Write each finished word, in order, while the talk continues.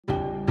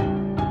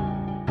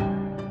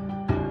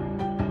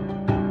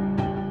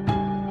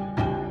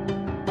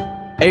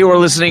Hey, you're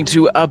listening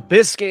to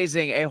Abyss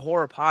Gazing, a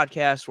horror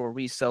podcast where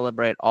we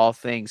celebrate all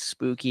things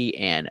spooky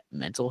and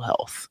mental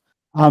health.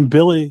 I'm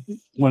Billy,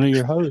 one of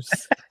your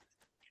hosts.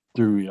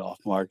 Threw me off,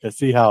 Mark. I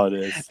see how it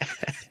is.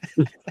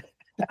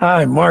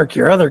 Hi, Mark,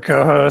 your other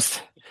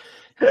co-host.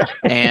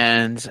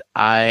 And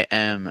I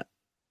am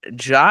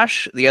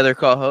Josh, the other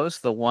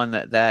co-host, the one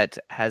that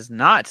has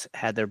not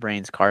had their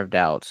brains carved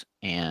out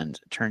and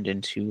turned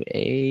into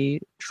a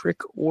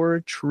trick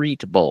or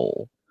treat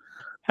bowl.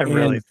 I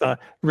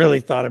really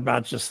thought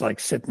about just like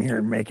sitting here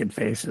and making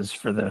faces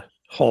for the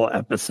whole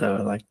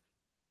episode. Like,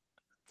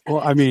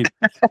 well, I mean,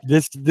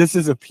 this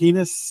is a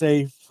penis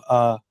safe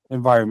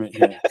environment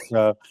here.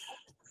 So,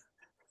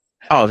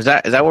 is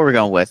that what we're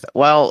going with?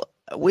 Well,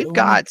 we've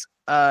got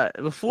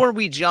before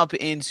we jump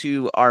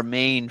into our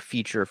main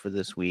feature for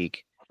this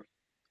week,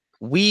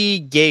 we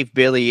gave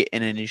Billy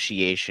an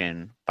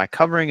initiation by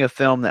covering a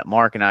film that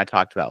Mark and I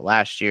talked about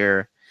last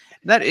year.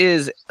 That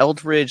is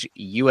Eldridge,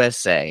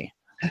 USA.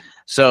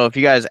 So if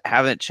you guys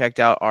haven't checked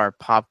out our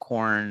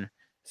Popcorn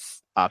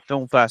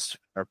Film Fest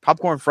or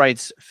Popcorn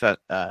Frights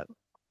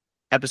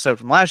episode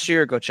from last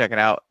year, go check it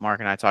out. Mark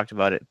and I talked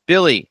about it.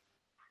 Billy,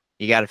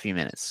 you got a few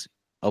minutes.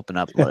 Open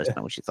up and let us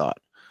know what you thought.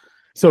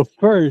 So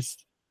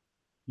first,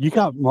 you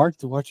got Mark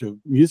to watch a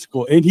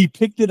musical, and he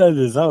picked it on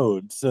his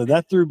own. So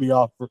that threw me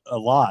off a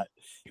lot.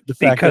 The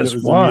fact that it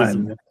was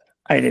one,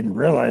 I didn't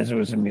realize it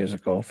was a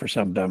musical for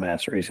some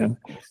dumbass reason,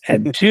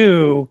 and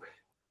two,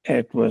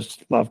 it was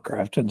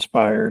Lovecraft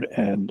inspired,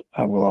 and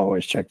I will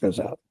always check those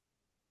out.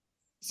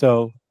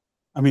 So,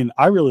 I mean,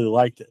 I really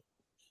liked it.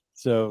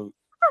 So,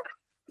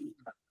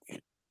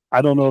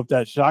 I don't know if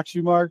that shocks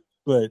you, Mark,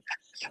 but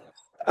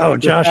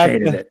Josh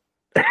hated it.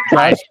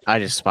 I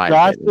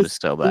despised it. It was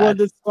so bad.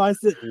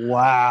 Despised it.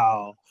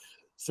 Wow.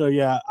 So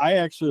yeah, I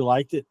actually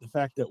liked it. The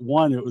fact that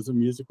one, it was a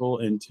musical,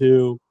 and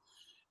two,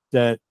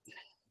 that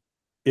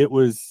it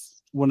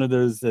was one of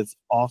those that's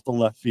off the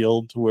left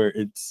field to where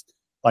it's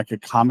like a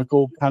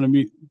comical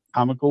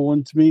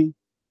one to me,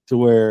 to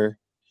where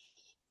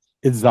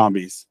it's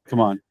zombies. Come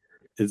on,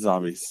 it's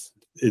zombies.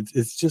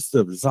 It's just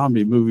a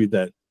zombie movie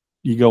that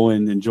you go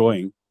in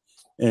enjoying.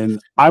 And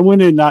I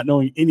went in not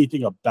knowing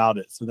anything about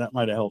it, so that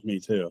might have helped me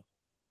too.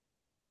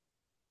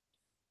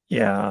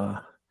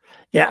 Yeah.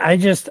 I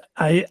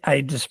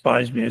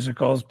despise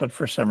musicals, but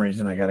for some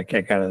reason I got a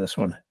kick out of this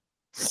one.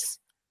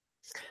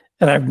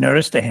 And I've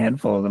noticed a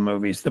handful of the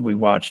movies that we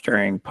watched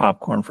during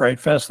Popcorn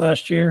Fright Fest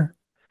last year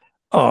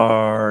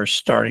are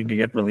starting to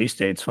get release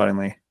dates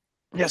finally.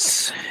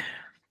 Yes.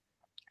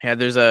 Yeah,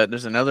 there's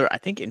another, I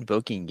think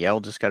Invoking Yell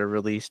just got a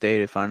release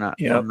date if I'm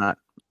not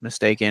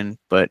mistaken.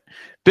 But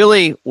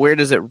Billy, where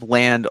does it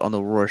land on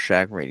the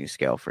Rorschach rating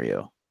scale for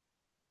you?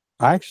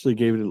 I actually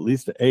gave it at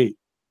least an 8.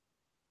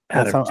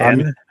 Out of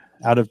 10?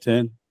 Out of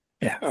 10.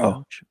 Yeah.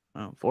 Oh,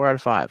 4 out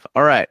of 5.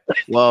 All right.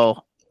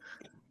 Well,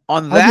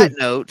 on that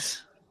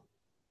note,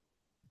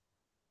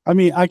 I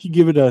mean, I could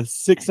give it a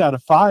 6 out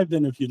of 5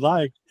 then if you'd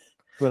like,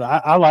 but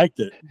I liked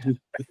it.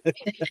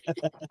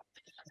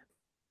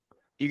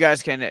 You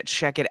guys can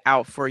check it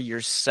out for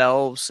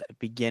yourselves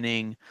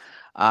beginning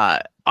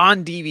on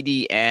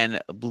DVD and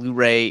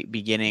Blu-ray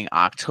beginning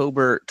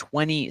October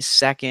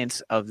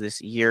 22nd of this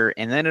year.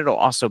 And then it'll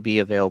also be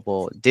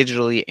available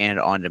digitally and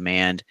on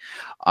demand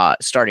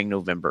starting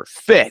November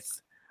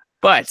 5th.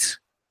 But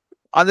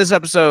on this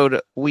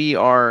episode, we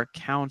are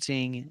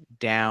counting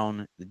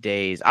down the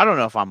days. I don't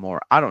know if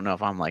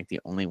I'm like the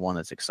only one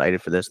that's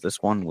excited for this.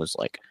 This one was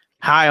like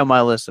high on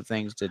my list of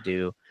things to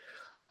do.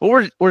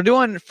 But we're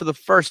doing, for the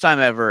first time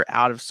ever,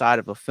 outside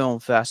of a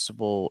film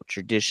festival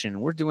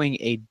tradition, we're doing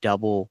a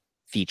double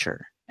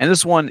feature. And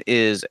this one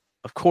is,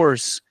 of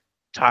course,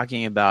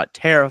 talking about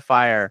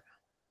Terrifier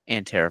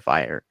and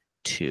Terrifier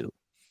 2.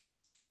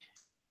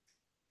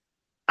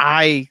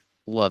 I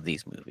love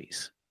these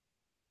movies.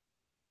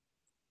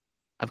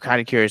 I'm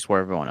kind of curious where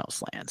everyone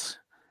else lands.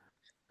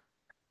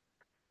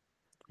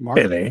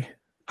 Really?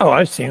 Oh,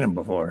 I've seen them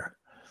before.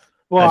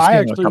 Well, I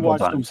actually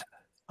watched them.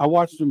 I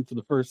watched them for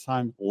the first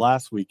time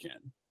last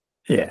weekend.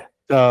 Yeah.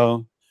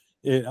 So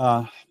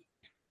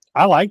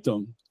I liked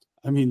them.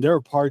 I mean, there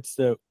were parts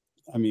that,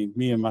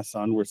 me and my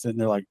son were sitting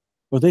there like,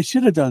 well, they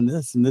should have done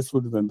this and this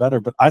would have been better.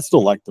 But I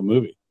still liked the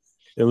movie.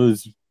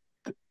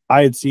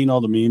 I had seen all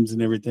the memes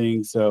and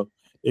everything. So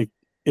it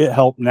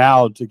helped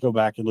now to go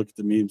back and look at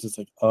the memes. It's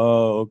like,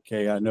 oh,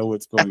 okay, I know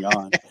what's going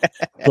on.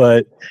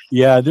 But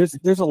yeah,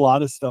 there's a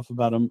lot of stuff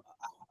about them.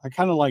 I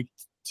kind of like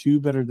 2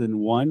 better than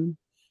 1,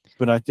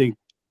 but I think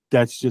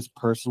that's just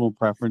personal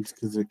preference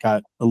because it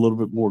got a little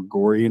bit more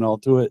gory and all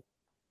to it,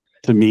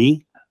 to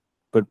me,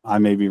 but I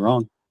may be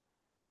wrong.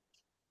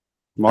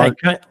 Mark?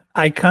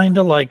 I kind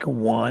of like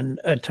 1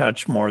 a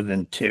touch more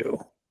than 2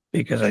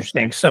 because I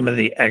think some of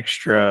the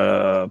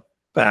extra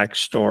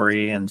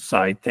backstory and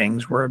side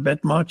things were a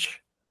bit much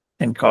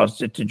and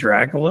caused it to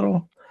drag a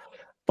little,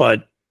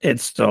 but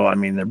it's still,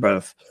 they're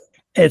both,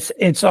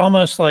 it's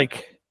almost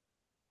like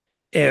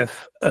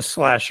if a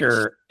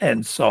slasher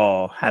and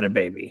Saw had a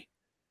baby.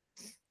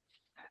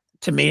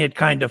 To me, it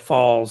kind of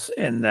falls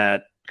in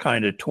that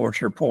kind of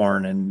torture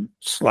porn and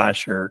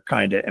slasher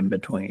kind of in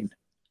between.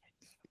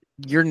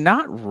 You're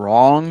not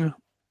wrong.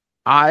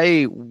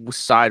 I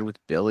side with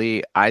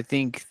Billy. I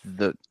think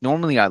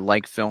normally I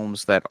like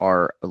films that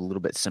are a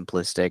little bit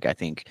simplistic. I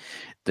think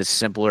the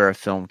simpler a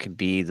film can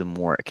be, the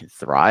more it can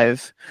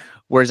thrive.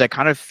 Whereas I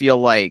kind of feel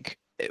like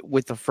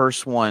with the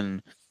first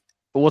one,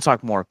 but we'll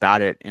talk more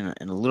about it in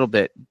a little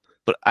bit.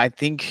 But I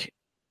think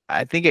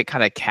it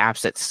kind of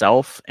caps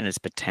itself and its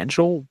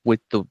potential with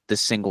the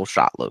single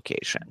shot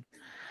location.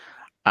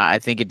 I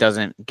think it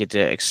doesn't get to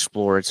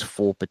explore its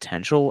full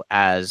potential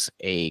as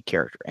a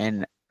character.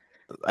 And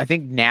I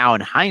think now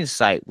in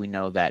hindsight, we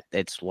know that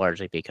it's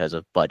largely because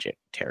of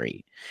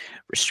budgetary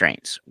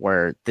restraints,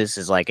 where this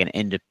is like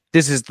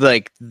this is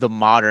like the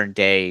modern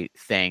day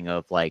thing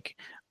of like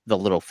the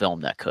little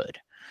film that could,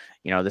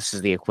 this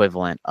is the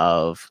equivalent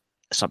of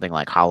something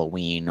like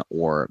Halloween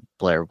or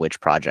Blair Witch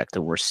Project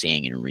that we're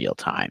seeing in real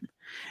time.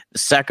 The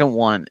second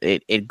one,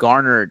 it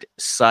garnered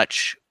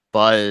such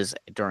buzz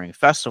during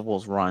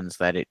festivals runs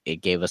that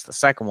it gave us the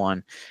second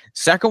one.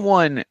 Second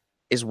one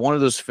is one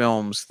of those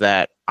films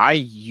that I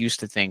used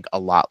to think a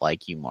lot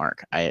like you,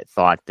 Mark. I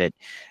thought that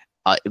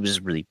it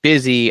was really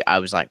busy. I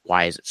was like,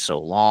 why is it so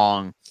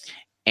long?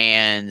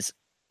 And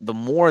the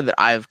more that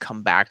I've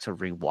come back to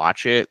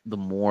rewatch it, the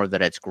more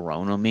that it's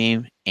grown on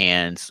me.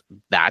 And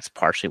that's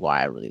partially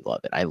why I really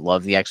love it. I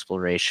love the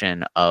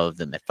exploration of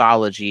the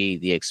mythology,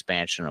 the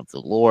expansion of the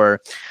lore.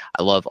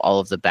 I love all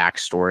of the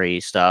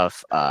backstory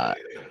stuff.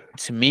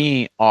 To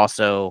me,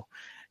 also,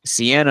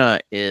 Sienna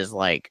is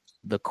like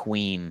the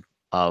queen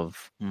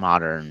of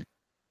modern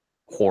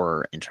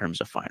horror in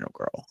terms of Final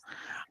Girl.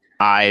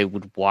 I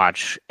would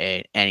watch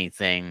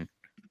anything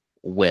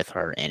with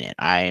her in it.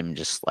 I am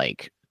just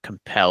like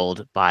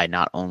compelled by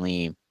not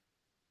only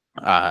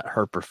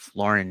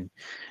Lauren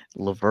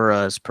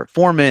Lavera's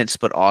performance,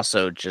 but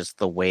also just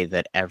the way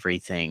that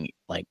everything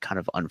like kind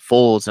of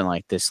unfolds and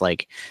like this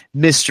like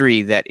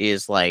mystery that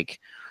is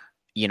like,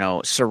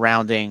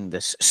 surrounding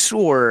this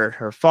sword,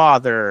 her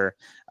father,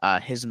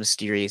 his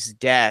mysterious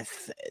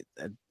death,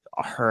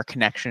 her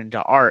connection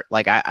to art.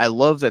 Like I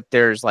love that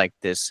there's like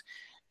this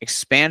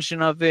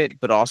expansion of it,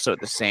 but also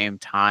at the same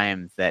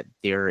time that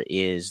there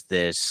is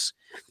this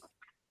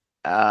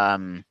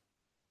that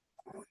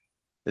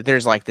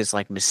there's like this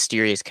like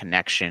mysterious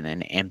connection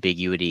and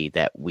ambiguity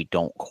that we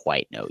don't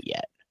quite know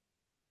yet.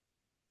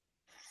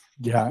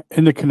 Yeah,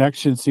 and the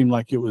connection seemed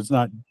like it was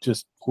not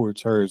just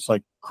towards her; it's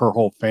like her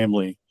whole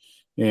family,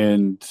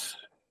 and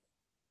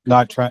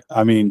not try.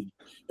 I mean,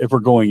 if we're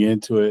going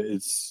into it,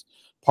 it's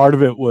part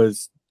of it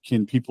was,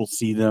 can people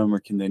see them or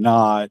can they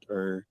not?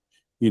 Or,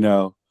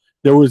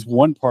 there was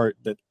one part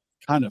that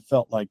kind of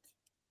felt like,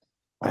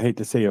 I hate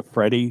to say a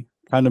Freddy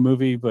kind of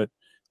movie, but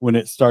when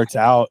it starts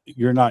out,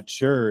 you're not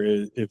sure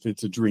if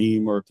it's a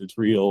dream or if it's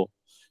real.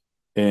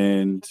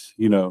 And,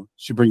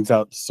 she brings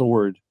out the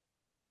sword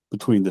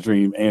between the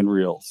dream and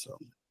real. So.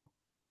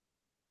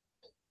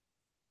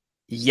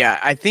 Yeah,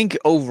 I think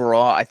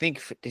overall,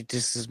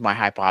 this is my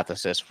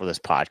hypothesis for this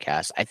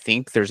podcast. I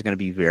think there's going to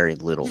be very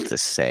little to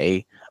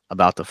say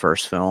about the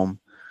first film,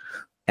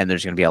 and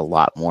there's going to be a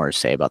lot more to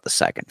say about the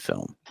second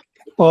film.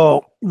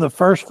 Well, the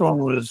first one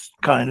was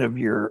kind of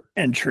your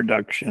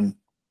introduction,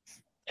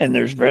 and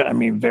there's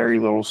very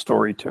little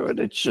story to it.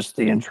 It's just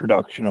the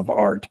introduction of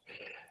art.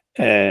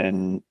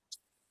 And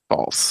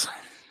false,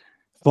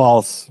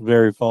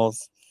 very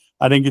false.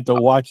 I didn't get to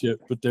watch it,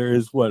 but there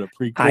is a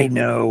prequel. I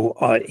know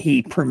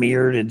he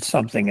premiered in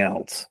something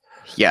else.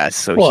 Yeah,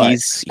 so he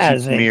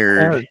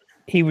premiered.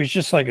 He was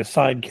just like a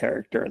side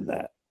character in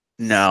that.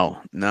 No.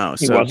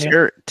 So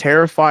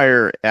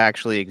Terrifier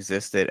actually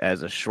existed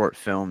as a short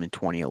film in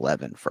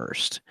 2011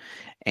 first,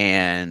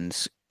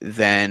 and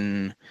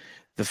then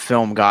the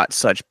film got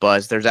such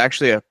buzz. There's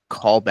actually a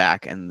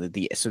callback, and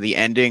the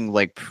ending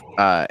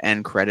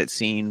end credit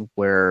scene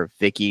where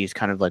Vicky's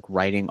kind of like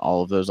writing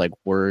all of those like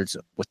words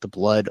with the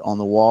blood on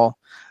the wall.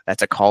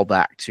 That's a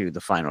callback to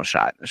the final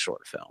shot in the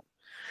short film.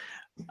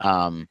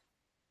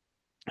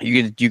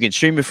 You can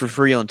stream it for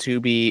free on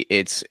Tubi.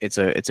 It's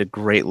a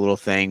great little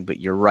thing,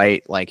 but you're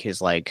right. Like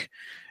his like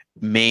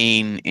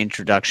main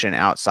introduction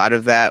outside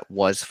of that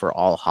was for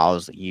All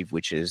Hallows Eve,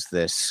 which is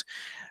this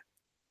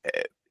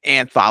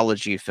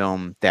anthology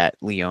film that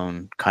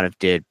Leone kind of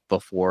did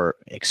before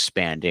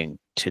expanding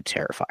to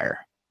Terrifier.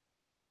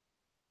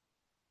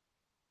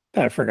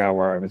 I forgot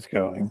where I was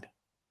going.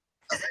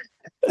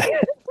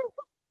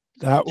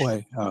 That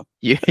way.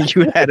 You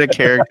had a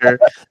character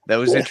that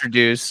was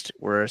introduced.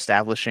 We're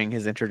establishing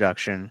his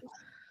introduction.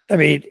 I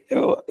mean,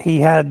 he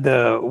had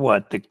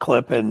the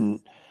clip and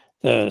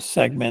the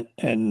segment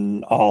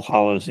in All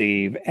Hallows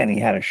Eve, and he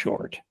had a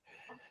short.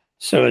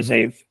 So as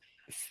a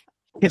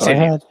go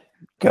ahead.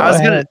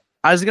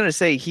 I was gonna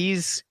say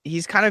he's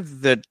kind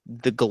of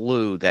the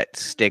glue that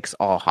sticks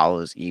All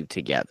Hallows Eve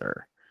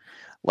together.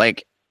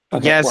 Like,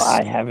 okay, yes, well,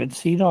 I haven't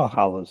seen All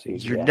Hallows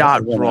Eve. You're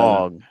not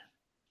wrong.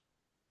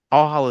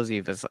 All Hallows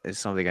Eve is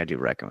something I do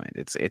recommend.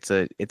 It's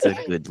a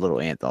good little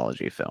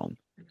anthology film.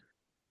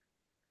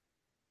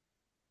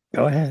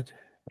 Go ahead.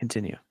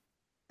 Continue.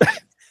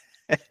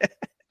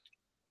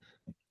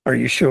 Are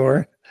you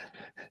sure?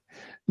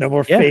 No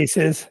more Yeah.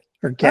 faces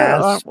or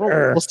gas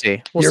or we'll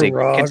see. We'll you're see.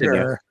 wrong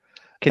Continue. or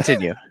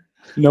Continue.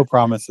 No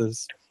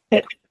promises.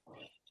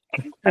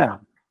 yeah.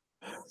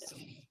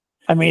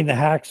 I mean, the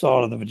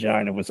hacksaw to the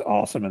vagina was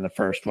awesome in the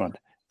first one.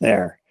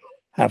 There.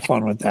 Have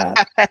fun with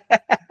that.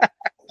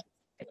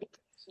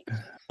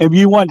 If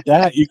you want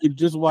that, you could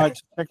just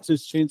watch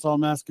Texas Chainsaw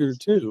Massacre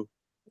 2.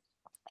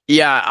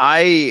 Yeah,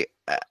 I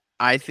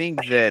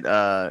think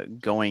that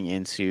going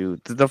into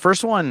the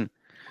first one,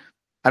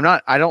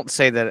 I don't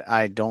say that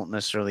I don't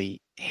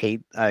necessarily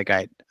hate, like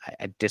I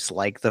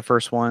dislike the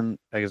first one,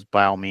 because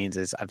by all means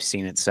is I've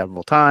seen it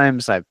several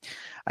times. I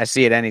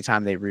see it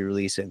anytime they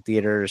re-release it in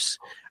theaters.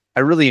 I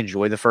really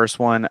enjoy the first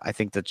one. I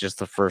think that just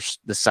the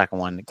second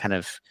one kind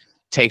of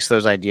takes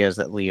those ideas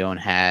that Leone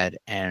had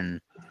and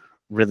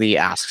really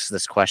asks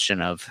this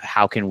question of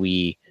how can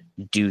we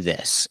do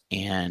this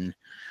and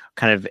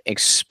kind of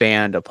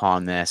expand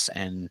upon this.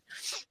 And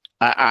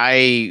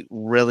I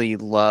really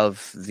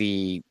love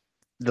the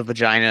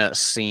vagina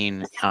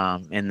scene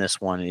in this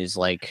one. Is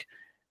like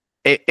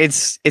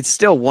it's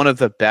still one of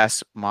the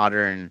best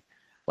modern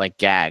like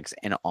gags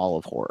in all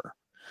of horror.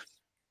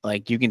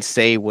 Like you can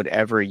say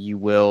whatever you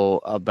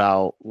will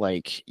about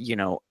like, you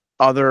know,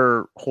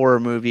 other horror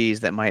movies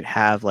that might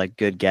have like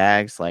good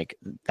gags, like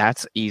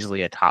that's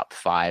easily a top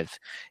 5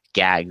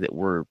 gag that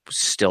we're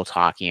still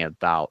talking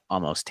about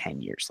almost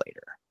 10 years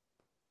later.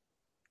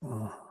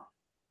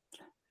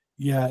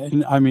 Yeah,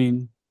 and I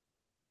mean,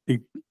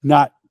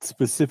 not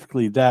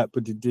specifically that,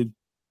 but it did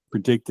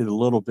predict it a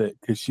little bit,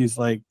 because she's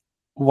like,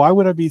 why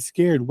would I be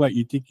scared? What,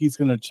 you think he's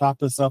going to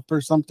chop us up or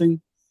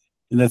something?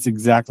 And that's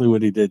exactly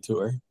what he did to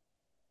her.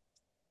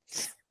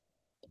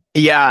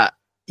 Yeah,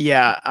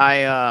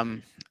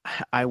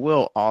 I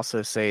will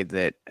also say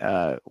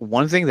that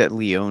one thing that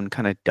Leone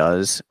kind of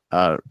does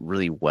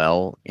really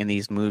well in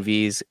these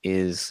movies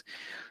is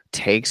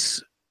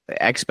takes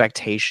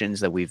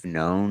expectations that we've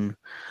known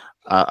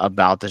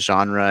about the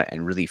genre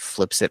and really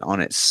flips it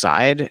on its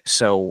side.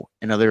 So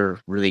another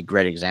really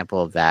great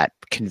example of that,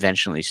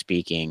 conventionally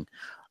speaking,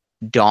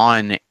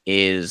 Dawn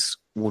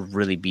would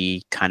really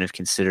be kind of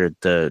considered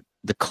the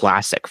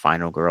classic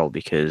final girl,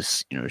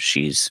 because you know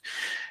she's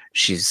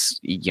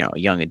you know a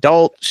young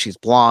adult, she's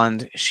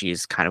blonde,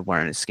 she's kind of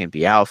wearing a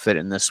skimpy outfit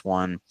in this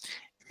one,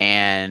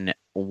 and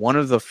one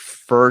of the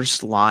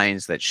first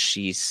lines that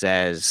she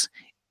says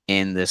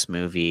in this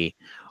movie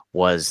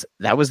was,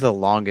 "That was the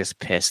longest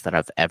piss that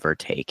I've ever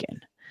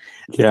taken."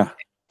 Yeah.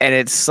 And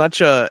it's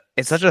such a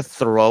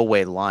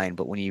throwaway line,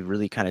 but when you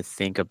really kind of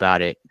think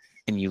about it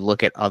and you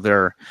look at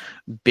other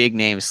big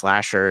name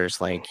slashers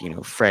like, you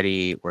know,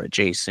 Freddy or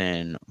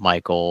Jason,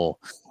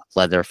 Michael,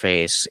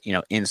 Leatherface, you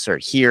know,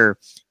 insert here,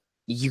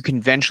 you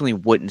conventionally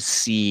wouldn't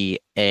see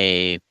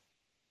a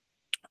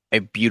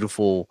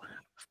beautiful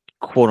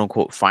quote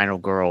unquote final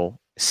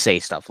girl say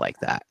stuff like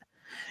that.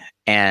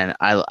 And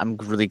I'm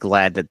really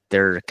glad that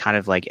they're kind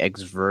of like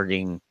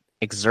averting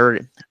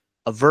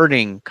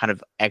kind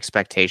of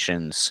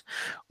expectations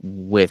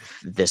with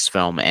this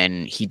film.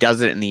 And he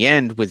does it in the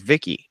end with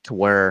Vicky, to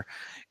where,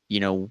 you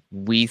know,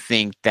 we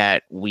think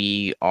that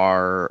we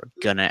are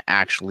gonna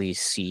actually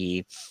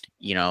see,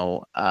 you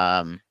know,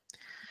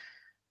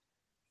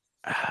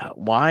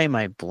 why am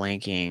I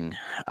blanking?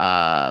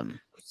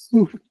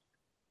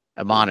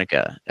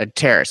 Monica,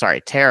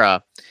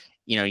 Tara.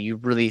 You know, you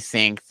really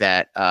think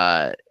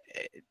that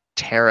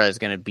Tara is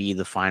going to be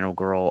the final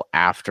girl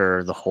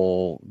after the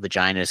whole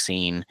vagina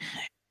scene,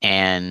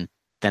 and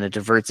then it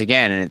diverts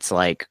again, and it's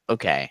like,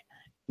 okay,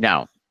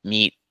 now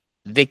meet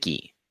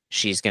Vicky.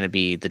 She's going to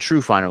be the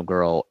true final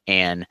girl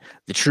and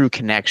the true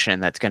connection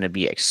that's going to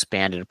be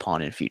expanded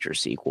upon in future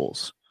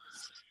sequels.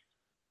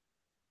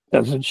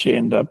 Doesn't she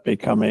end up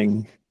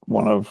becoming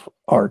one of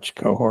Art's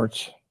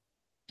cohorts?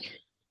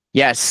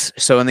 Yes.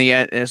 So in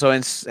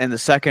the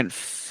second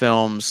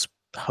film's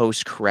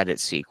post-credit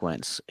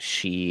sequence,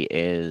 she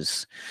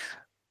is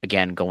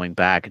again going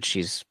back, and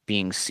she's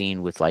being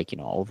seen with, like, you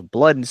know, all the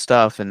blood and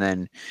stuff, and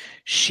then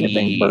she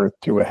giving birth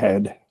to a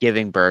head,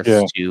 giving birth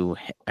to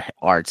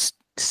Art's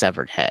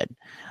severed head,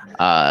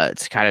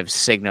 to kind of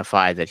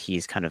signify that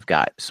he's kind of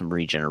got some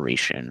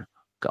regeneration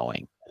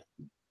going.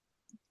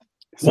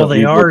 Well,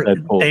 they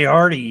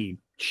already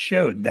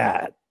showed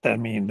that. I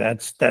mean,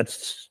 that's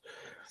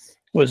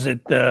was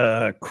it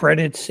the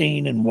credit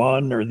scene in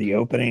 1 or the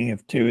opening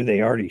of 2?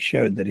 They already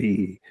showed that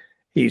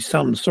he's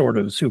some sort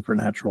of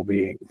supernatural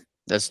being.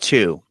 That's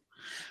 2.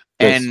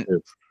 And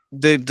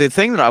the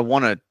thing that I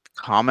want to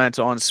comment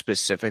on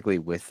specifically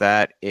with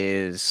that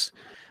is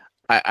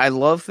I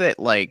love that,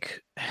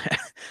 like,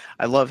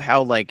 I love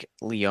how, like,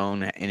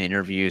 Leone in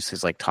interviews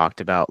has, like, talked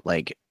about,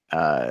 like,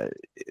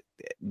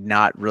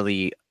 not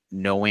really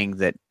knowing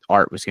that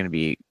Art was going to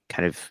be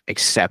kind of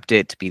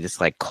accepted to be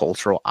this, like,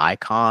 cultural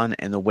icon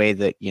in the way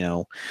that, you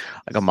know,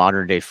 like a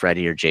modern day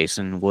Freddy or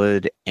Jason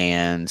would.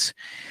 And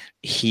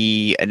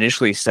he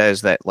initially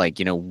says that, like,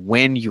 you know,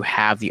 when you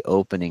have the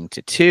opening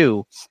to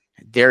 2,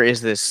 there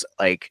is this,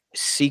 like,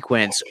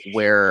 sequence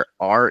where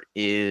Art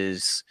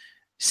is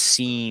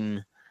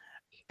seen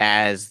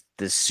as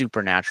this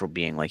supernatural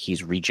being. Like,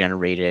 he's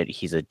regenerated,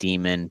 he's a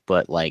demon,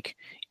 but like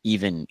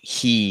even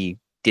he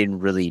didn't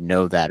really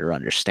know that or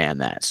understand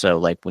that. So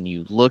like when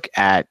you look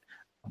at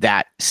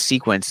that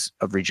sequence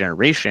of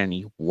regeneration,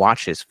 you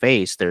watch his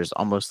face, there's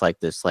almost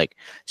like this like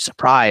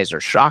surprise or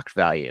shock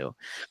value.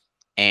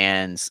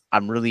 And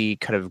I'm really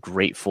kind of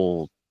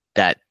grateful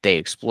that they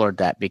explored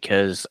that,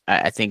 because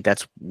I think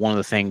that's one of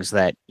the things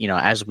that, you know,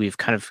 as we've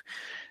kind of,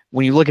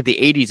 when you look at the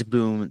 80s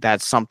boom,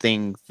 that's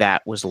something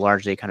that was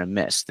largely kind of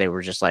missed. They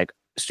were just like,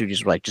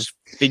 studios were like, just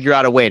figure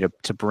out a way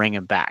to bring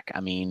him back.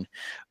 I mean,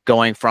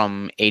 going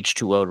from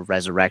H2O to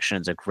Resurrection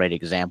is a great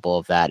example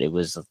of that. It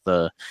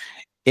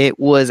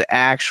was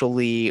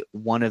actually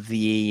one of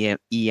the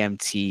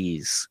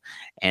EMTs,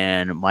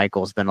 and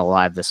Michael's been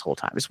alive this whole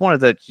time. It's one of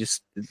the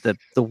just the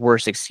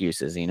worst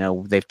excuses. You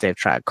know, they've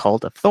tried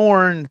Cult of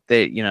Thorn.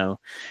 They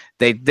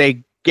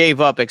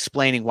gave up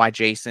explaining why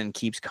Jason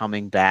keeps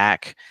coming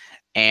back.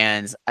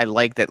 And I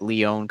like that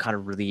Leone kind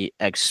of really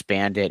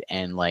expanded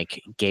and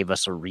like gave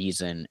us a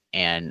reason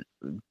and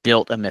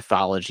built a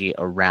mythology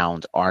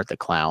around Art the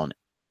Clown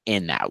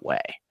in that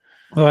way.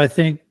 Well, I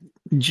think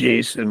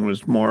Jason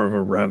was more of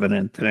a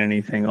revenant than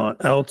anything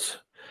else.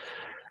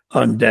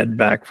 Undead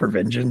back for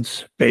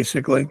vengeance,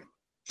 basically.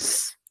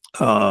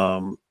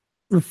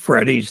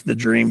 Freddy's the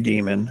dream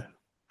demon.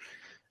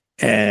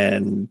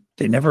 And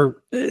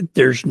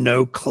there's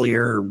no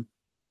clear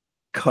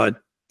cut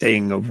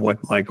thing of what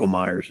Michael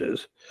Myers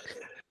is.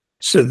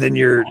 So then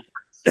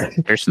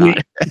there's not.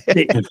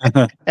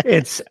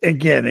 It's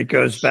again, it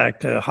goes back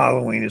to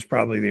Halloween is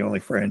probably the only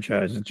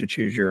franchise that you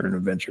choose your own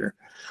adventure.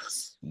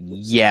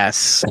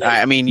 Yes,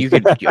 I mean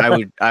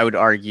I would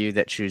argue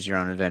that Choose Your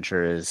Own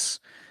Adventure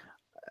is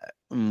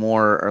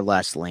more or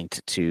less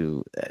linked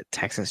to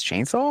Texas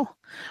Chainsaw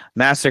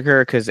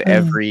Massacre, because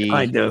every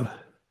kind of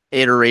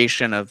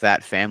iteration of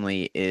that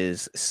family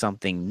is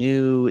something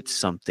new, it's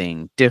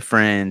something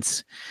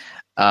different.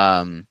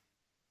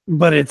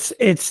 But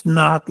it's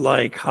not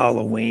like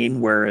Halloween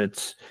where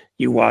it's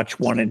you watch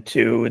 1 and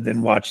 2 and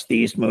then watch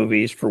these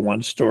movies for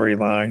one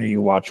storyline, or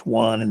you watch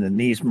one and then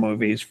these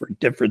movies for a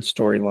different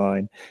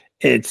storyline.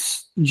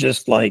 It's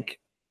just like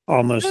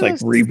almost like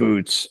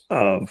reboots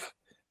of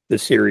the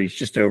series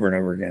just over and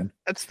over again.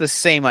 That's the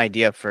same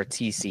idea for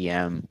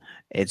TCM.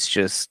 It's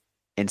just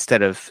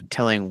instead of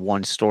telling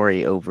one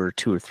story over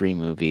 2 or 3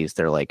 movies,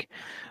 they're like,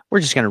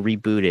 we're just going to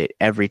reboot it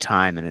every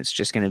time. And it's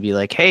just going to be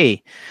like,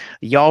 hey,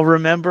 y'all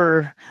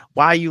remember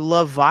why you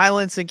love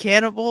violence and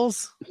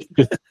cannibals?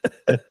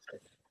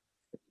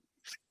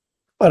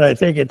 But I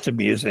think it's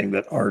amusing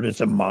that Art is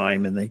a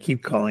mime and they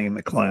keep calling him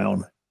a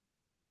clown.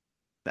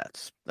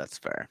 That's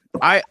fair.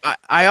 I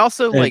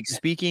also like,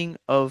 speaking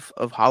of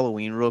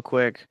Halloween real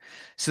quick.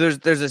 So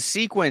there's a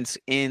sequence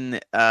in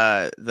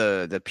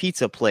the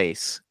pizza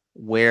place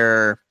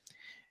where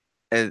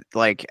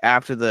like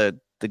after the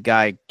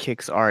guy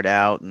kicks Art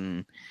out,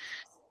 and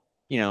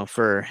you know,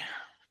 for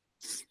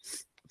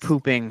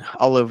pooping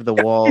all over the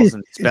walls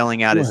and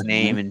spelling out his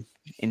name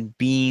in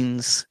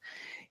beans,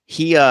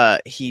 he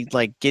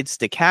like gets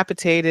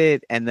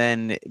decapitated and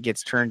then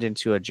gets turned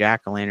into a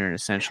jack-o'-lantern,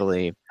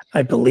 essentially.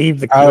 I believe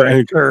the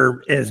correct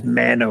term is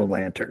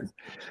mano-lantern.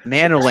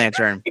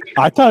 Mano-lantern.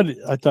 I thought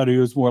it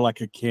was more like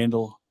a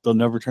candle. They'll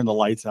never turn the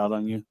lights out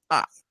on you.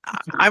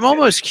 I'm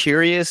almost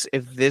curious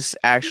if this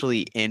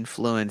actually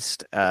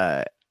influenced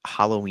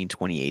Halloween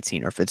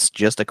 2018, or if it's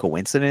just a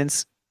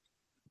coincidence,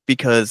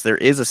 because there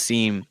is a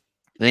scene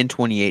in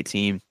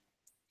 2018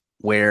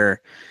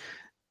 where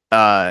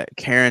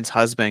Karen's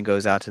husband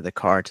goes out to the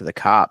car to the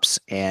cops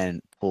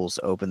and pulls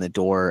open the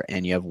door,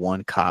 and you have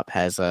one cop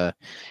has a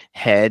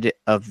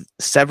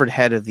severed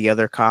head of the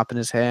other cop in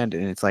his hand,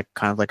 and it's like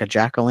kind of like a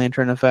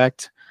jack-o'-lantern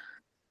effect.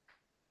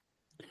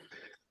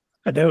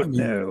 I don't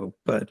know,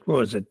 but what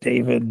was it,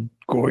 David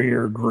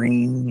Goyer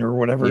Green or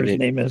whatever his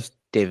name is?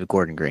 David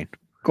Gordon Green.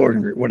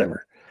 Gordon Green,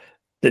 whatever.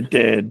 That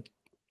did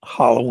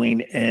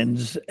Halloween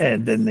Ends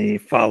and then the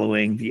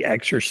following The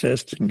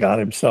Exorcist, and got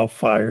himself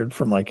fired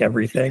from like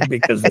everything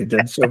because they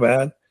did so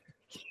bad.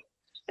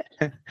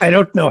 I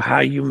don't know how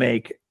you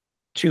make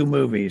 2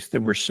 movies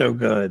that were so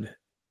good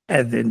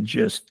and then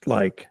just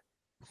like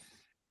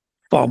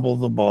fumble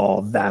the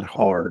ball that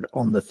hard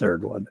on the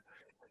third one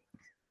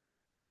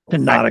to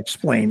not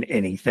explain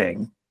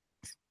anything.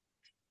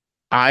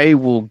 I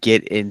will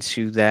get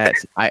into that.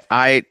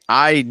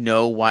 I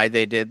know why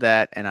they did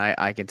that, and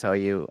I can tell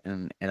you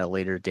in a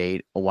later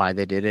date why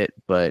they did it,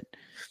 but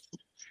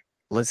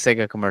let's take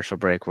a commercial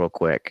break real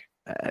quick.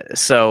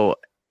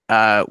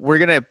 We're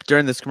gonna,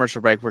 during this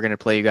commercial break, we're gonna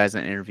play you guys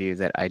an interview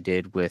that I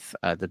did with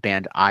the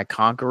band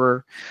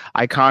i-conqueror.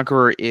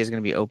 i-conqueror is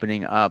gonna be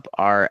opening up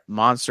our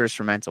Monsters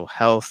for Mental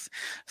Health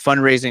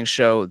fundraising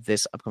show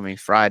this upcoming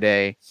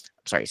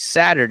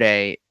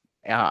Saturday,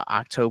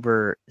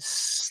 October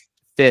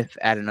 5th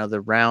at Another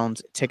Round.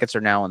 Tickets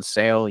are now on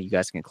sale. You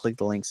guys can click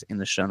the links in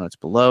the show notes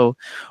below.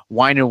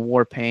 Wine and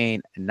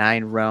Warpaint,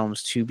 9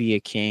 Realms, To Be a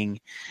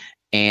King,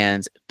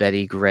 and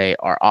Betty Gray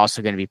are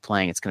also going to be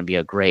playing. It's going to be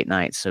a great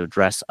night. So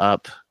dress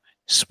up,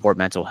 support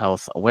mental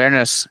health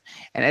awareness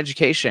and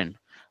education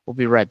We'll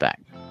be right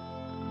back.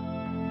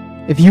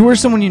 If you or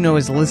someone you know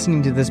is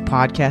listening to this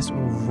podcast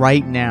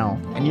right now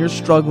and you're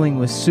struggling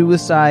with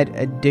suicide,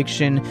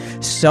 addiction,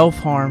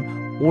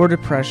 self-harm, or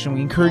depression,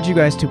 we encourage you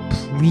guys to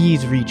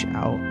please reach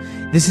out.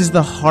 This is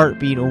the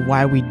heartbeat of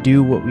why we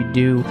do what we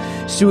do.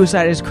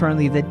 Suicide is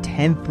currently the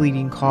 10th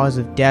leading cause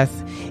of death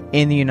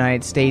in the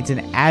United States,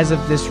 and as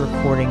of this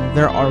recording,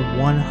 there are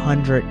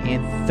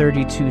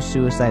 132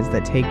 suicides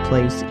that take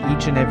place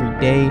each and every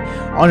day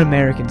on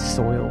American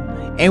soil.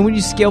 And when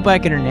you scale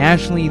back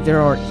internationally,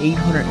 there are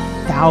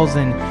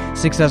 800,000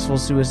 successful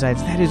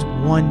suicides. That is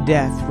one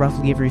death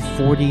roughly every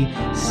 40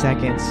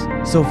 seconds.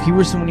 So if you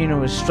or someone you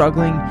know is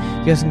struggling,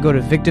 you guys can go to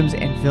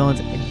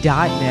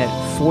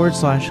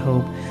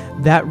victimsandvillains.net/hope.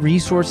 That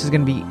resource is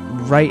going to be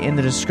right in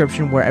the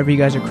description wherever you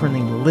guys are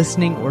currently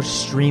listening or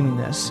streaming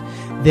this.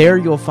 There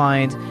you'll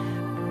find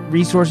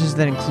resources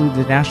that include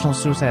the National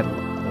Suicide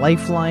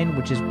Lifeline,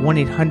 which is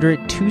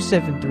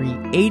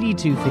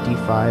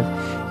 1-800-273-8255.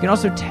 You can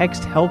also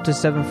text HELP to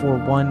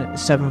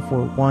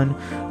 741-741.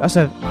 We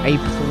also have a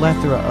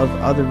plethora of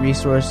other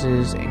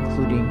resources,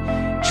 including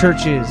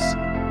churches,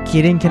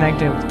 getting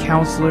connected with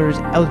counselors,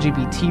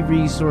 LGBT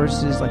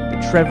resources like the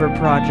Trevor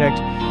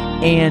Project,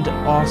 and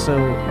also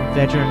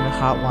veteran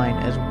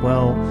hotline as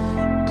well.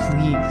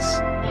 Please,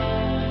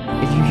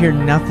 if you hear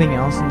nothing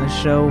else in the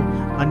show,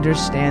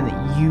 understand that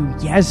you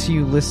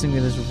listening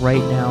to this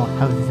right now,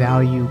 have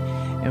value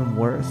and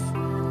worth.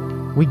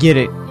 We get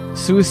it.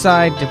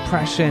 Suicide,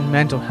 depression,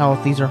 mental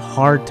health, these are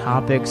hard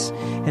topics,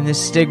 and the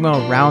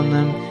stigma around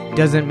them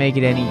doesn't make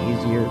it any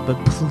easier.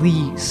 But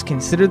please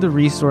consider the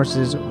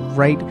resources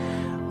right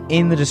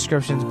in the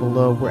descriptions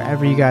below,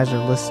 wherever you guys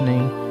are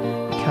listening,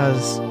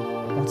 because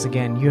once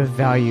again, you have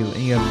value and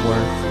you have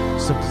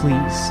worth. So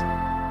please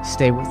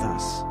stay with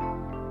us.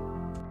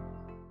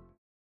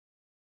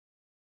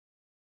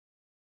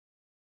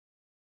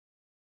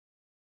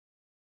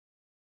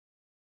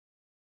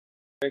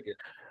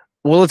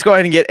 Well, let's go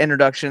ahead and get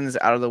introductions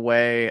out of the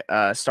way,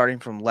 starting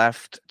from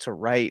left to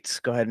right.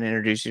 Go ahead and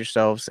introduce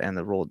yourselves and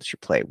the role that you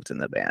play within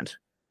the band.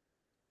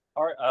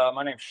 All right,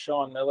 my name's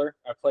Sean Miller.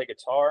 I play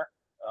guitar.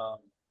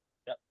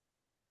 Yep.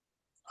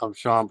 I'm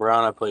Sean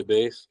Brown. I play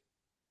bass.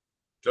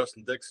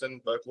 Justin Dixon,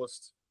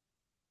 vocalist.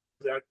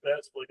 Zach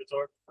Betts, play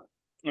guitar.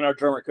 And our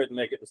drummer couldn't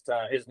make it this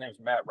time. His name's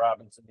Matt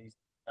Robinson. He's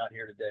not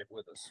here today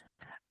with us.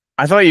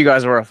 I thought you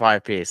guys were a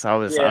 5-piece. I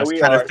was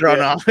kind of thrown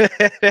off. He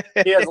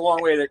has a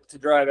long way to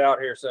drive out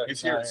here, so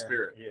he's here in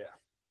spirit. Yeah.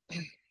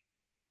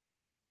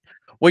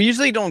 Well,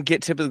 usually don't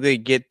typically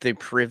get the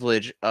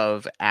privilege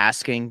of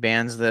asking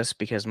bands this,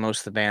 because most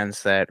of the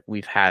bands that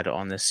we've had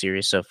on this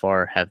series so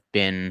far have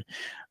been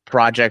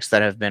projects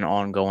that have been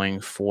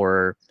ongoing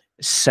for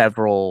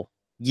several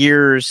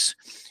years.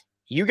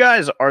 You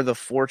guys are the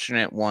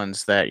fortunate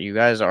ones that you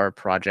guys are a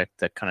project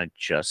that kind of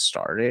just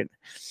started.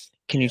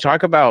 Can you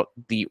talk about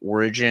the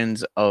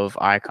origins of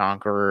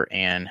i-conqueror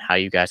and how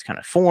you guys kind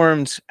of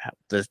formed,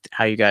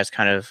 how you guys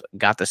kind of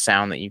got the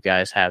sound that you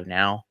guys have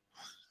now?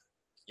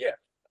 Yeah.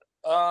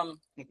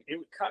 It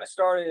kind of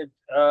started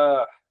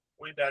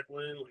way back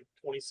when, like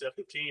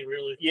 2017,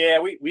 really. Yeah,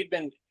 we've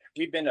been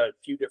a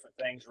few different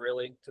things,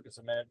 really. Took us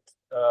a minute.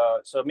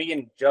 So me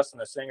and Justin,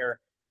 the singer,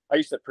 I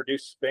used to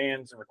produce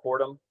bands and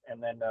record them,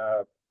 and then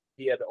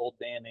he had an old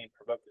band named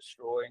Provoke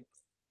Destroy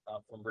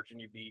from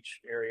Virginia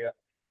Beach area.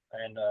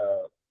 And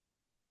I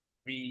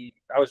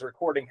was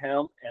recording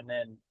him, and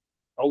then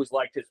always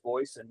liked his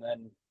voice, and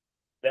then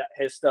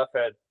his stuff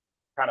had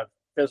kind of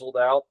fizzled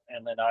out,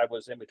 and then I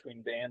was in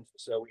between bands,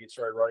 so we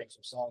started writing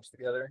some songs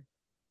together.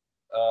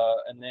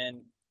 And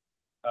then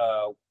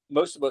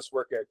most of us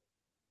work at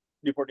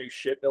Newport News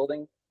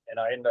Shipbuilding, and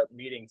I ended up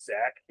meeting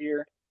Zach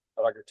here,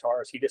 our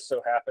guitarist. He just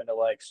so happened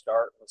to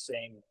start the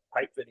same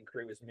pipe fitting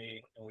crew as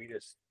me, and we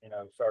just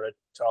started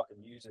talking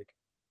music.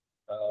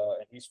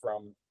 And he's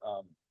from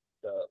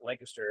the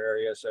Lancaster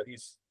area, so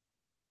he's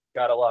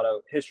got a lot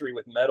of history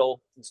with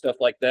metal and stuff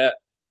like that.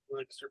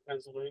 Lancaster,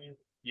 Pennsylvania.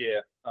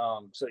 Yeah.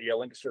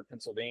 Lancaster,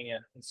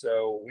 Pennsylvania. And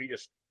so we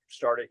just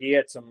started. He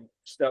had some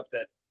stuff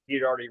that he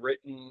had already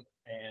written,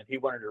 and he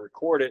wanted to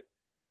record it.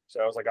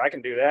 So I was like, I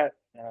can do that.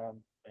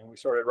 And we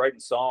started writing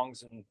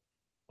songs, and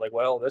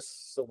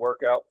this will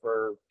work out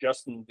for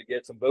Justin to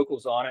get some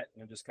vocals on it,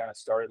 and it just kind of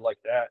started like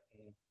that,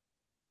 and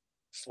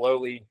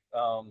slowly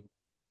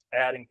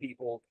adding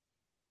people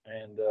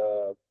and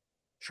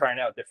trying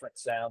out different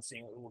sounds,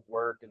 seeing what would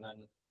work. And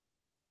then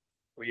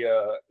we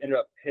ended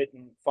up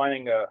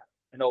finding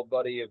an old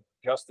buddy of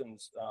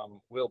Justin's,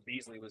 Will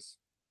Beasley, was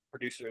a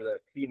producer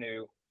that he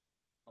knew,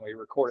 and we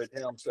recorded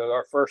him. So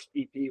our first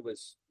EP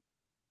was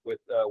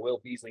with Will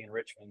Beasley in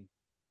Richmond,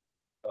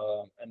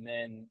 and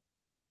then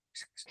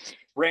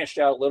branched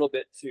out a little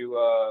bit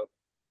to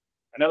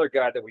another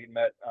guy that we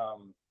met,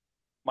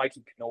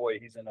 Mikey Knoy.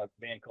 He's in a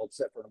band called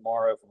Set for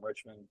Tomorrow from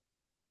Richmond.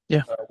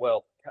 Yeah.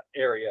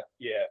 Area.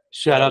 Yeah.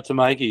 Shout out to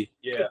Mikey.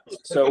 Yeah.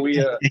 So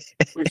we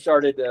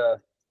started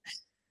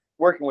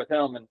working with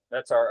him, and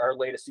that's our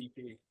latest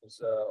EP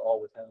is all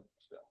with him.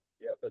 So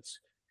yeah,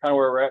 that's kind of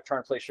where we're at,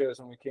 trying to play shows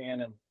when we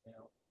can, and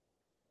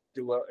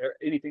do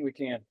anything we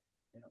can.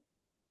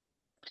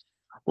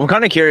 Well, I'm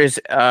kind of curious,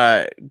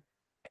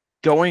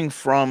 going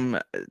from,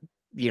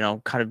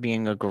 kind of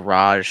being a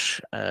garage,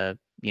 when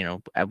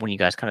you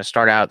guys kind of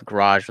start out the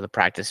garage or the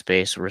practice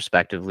space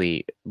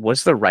respectively,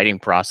 what's the writing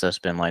process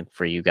been like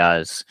for you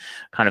guys,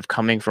 kind of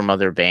coming from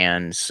other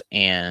bands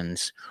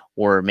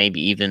or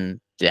maybe even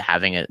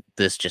having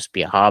this just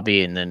be a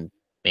hobby and then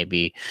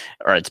maybe,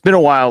 or it's been a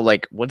while,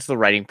 like what's the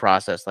writing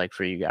process like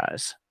for you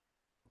guys?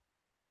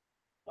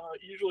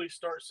 Usually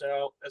starts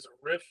out as a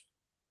riff,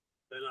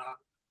 then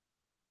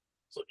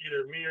so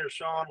either me or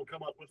Sean will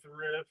come up with the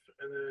riff,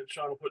 and then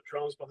Sean will put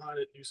drums behind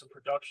it, do some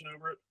production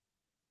over it.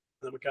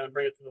 Then we kind of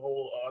bring it to the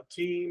whole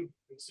team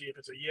and see if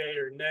it's a yay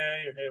or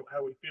nay or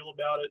how we feel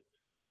about it.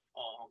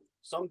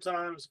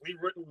 Sometimes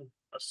we've written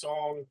a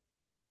song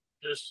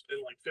just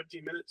in like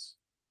 15 minutes.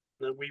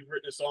 And then we've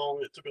written a song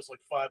that took us like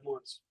 5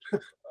 months. Oh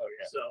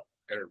yeah. So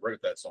I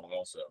wrote that song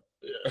also.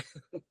 yeah.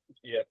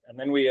 Yeah, and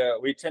then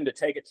we tend to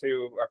take it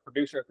to our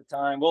producer at the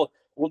time. We'll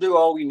do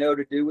all we know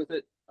to do with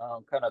it.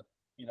 Kind of,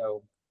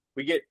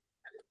 we get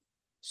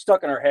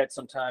stuck in our head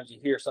sometimes. You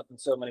hear something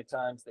so many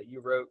times that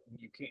you wrote and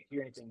you can't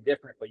hear anything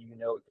different, but you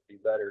know it could be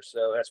better.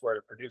 So that's where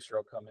the producer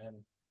will come in,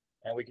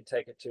 and we can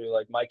take it to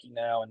like Mikey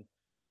now, and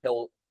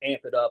he'll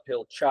amp it up.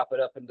 He'll chop it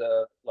up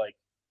into like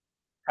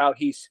how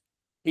he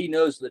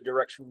knows the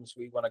directions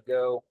we want to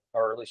go,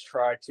 or at least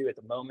try to at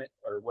the moment,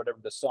 or whatever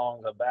the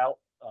song's about,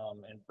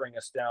 and bring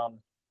us down,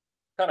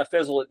 kind of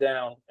fizzle it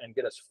down and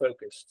get us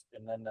focused.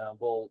 And then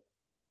we'll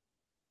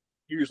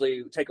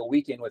usually take a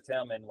weekend with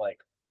him and like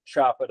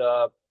chop it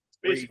up,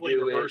 Basically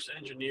redo reverse it.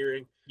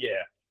 engineering.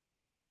 Yeah.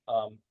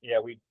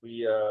 We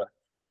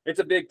it's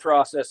a big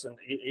process, and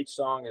each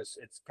song it's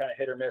kind of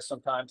hit or miss.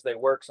 Sometimes they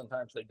work,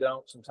 sometimes they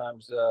don't.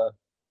 Sometimes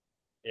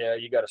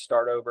you got to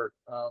start over.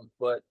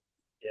 But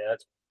yeah,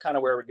 that's kind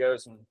of where it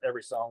goes, and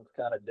every song's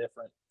kind of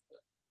different.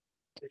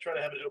 They try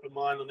to have an open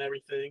mind on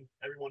everything.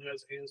 Everyone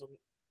has hands on it.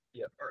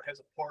 Yeah. Or has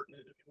a part in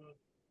it, if you will.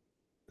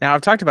 Now,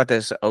 I've talked about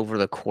this over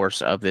the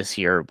course of this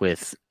year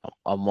with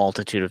a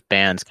multitude of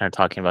bands, kind of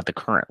talking about the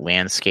current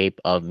landscape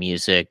of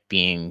music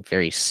being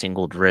very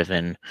single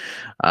driven,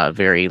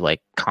 very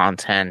like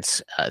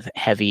content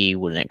heavy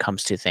when it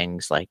comes to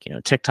things like,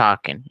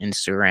 TikTok and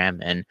Instagram,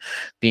 and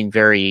being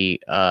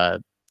very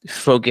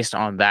focused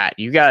on that.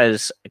 You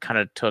guys kind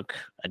of took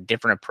a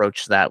different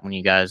approach to that when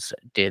you guys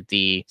did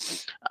the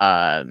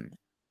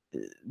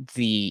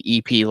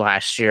EP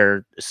last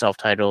year,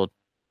 self-titled.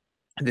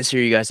 This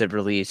year, you guys have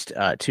released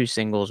 2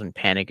 singles in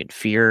Panic and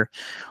Fear.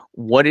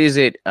 What is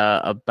it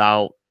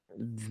about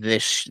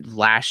this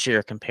last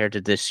year compared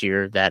to this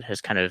year that has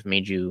kind of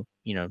made you,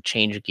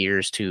 change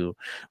gears to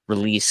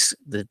release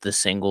the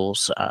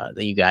singles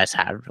that you guys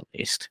have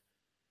released?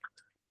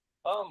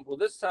 Well,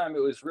 this time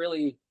it was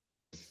really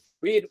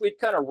we'd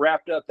kind of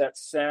wrapped up that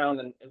sound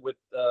and with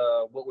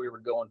what we were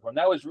going for. And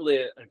that was really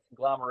a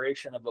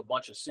conglomeration of a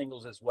bunch of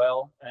singles as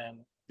well. And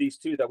these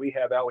 2 that we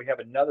have out, we have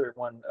another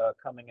one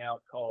coming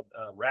out called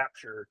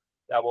Rapture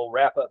that will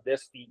wrap up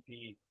this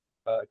EP.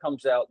 It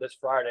comes out this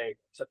Friday,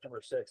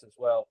 September 6th as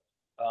well.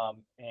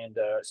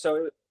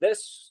 So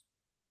this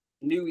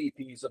new EP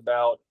is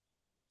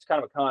it's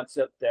kind of a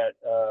concept that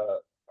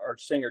our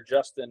singer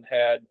Justin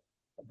had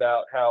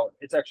about how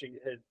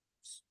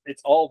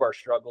it's all of our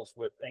struggles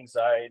with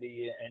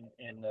anxiety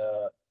and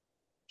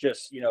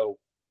just, a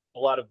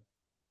lot of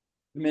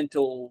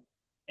mental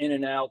in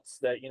and outs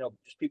that,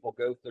 just people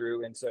go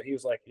through. And so he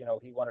was like,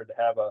 he wanted to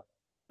have I'm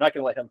not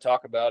going to let him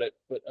talk about it,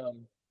 but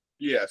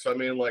Yeah, so I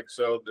mean,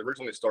 so they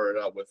originally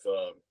started out with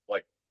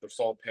like the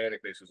song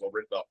 "Panic," basically was all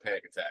written about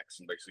panic attacks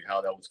and basically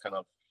how that was kind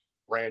of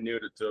brand new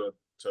to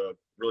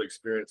really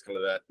experience kind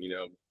of that.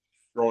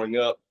 Growing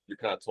up, you're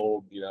kind of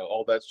told,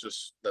 oh, that's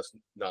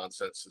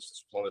nonsense. It's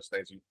just one of those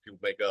things people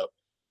make up.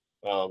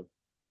 But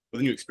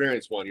then you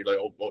experience one, you're like,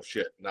 oh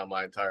shit! Now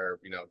my entire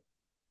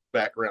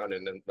background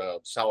and then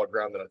solid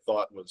ground that I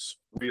thought was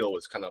real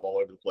was kind of all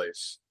over the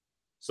place.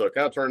 So it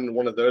kind of turned into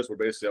one of those where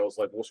basically I was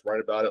like, let's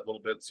write about it a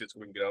little bit and see if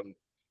we can get on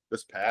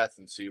this path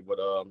and see what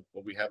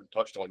we haven't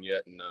touched on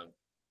yet. And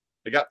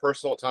it got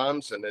personal at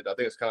times, and I think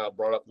it's kind of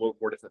brought up a little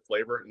more different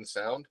flavor in the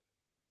sound.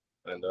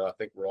 And I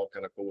think we're all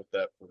kind of cool with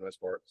that for the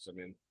most part. So, I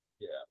mean,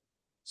 yeah.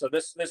 So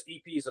this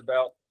EP is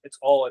about it's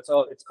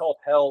called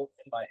Hell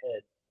in My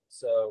Head.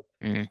 So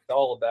it's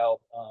all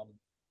about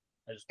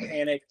there's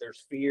panic,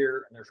 there's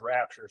fear, and there's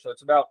rapture. So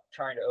it's about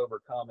trying to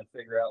overcome and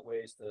figure out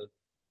ways to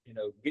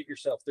get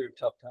yourself through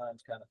tough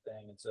times, kind of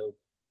thing. And so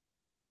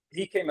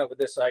he came up with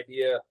this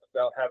idea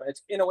about having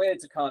in a way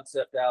it's a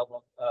concept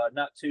album,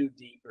 not too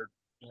deep or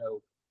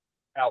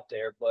out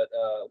there, but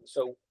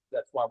so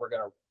that's why we're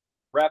gonna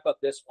wrap up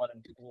this one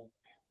and we'll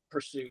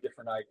pursue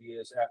different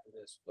ideas after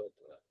this. But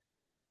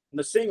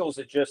the singles,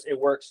 it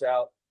works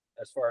out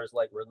as far as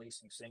like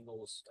releasing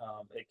singles.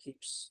 It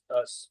keeps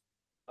us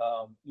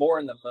more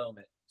in the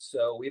moment,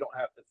 so we don't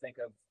have to think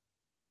of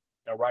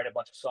write a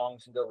bunch of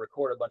songs and go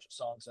record a bunch of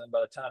songs, and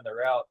by the time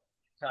they're out,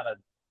 kind of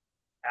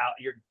out,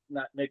 you're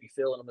not maybe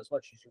feeling them as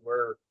much as you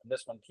were. And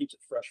this one keeps it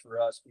fresh for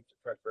us, keeps it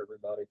fresh for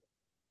everybody.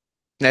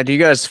 Now, do you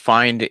guys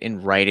find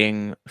in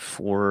writing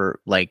for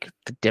like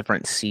the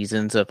different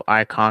seasons of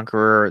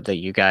i-conqueror that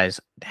you guys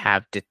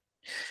have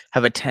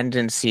a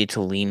tendency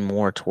to lean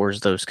more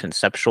towards those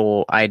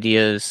conceptual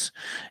ideas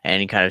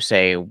and kind of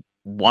say,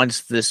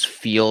 once this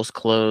feels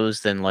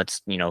closed, then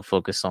let's,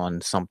 focus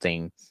on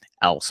something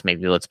else.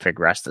 Maybe let's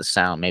progress the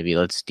sound. Maybe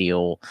let's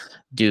do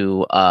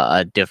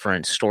a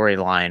different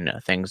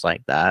storyline, things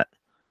like that.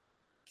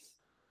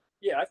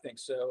 Yeah, I think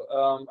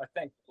so. I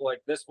think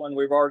like this one,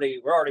 we're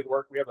already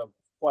worked. We have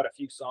quite a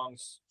few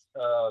songs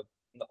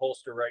in the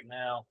holster right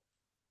now,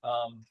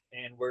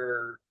 and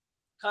we're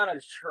kind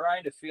of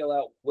trying to feel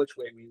out which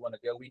way we want to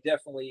go. We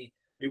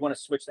want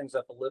to switch things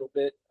up a little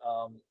bit,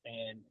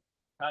 and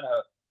kind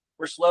of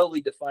we're slowly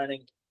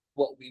defining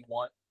what we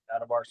want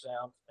out of our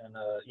sound. And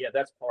yeah,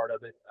 that's part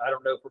of it. I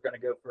don't know if we're going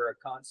to go for a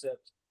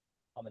concept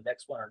on the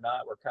next one or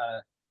not. We're kind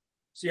of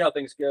see how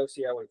things go,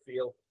 see how we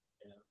feel.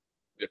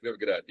 If we have a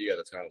good idea,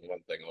 that's kind of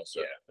one thing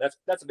also. Yeah,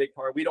 that's a big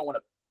part. We don't want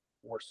to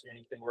force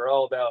anything. We're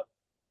all about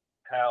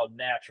how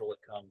natural it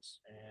comes.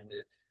 And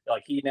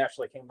like he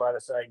naturally came by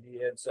this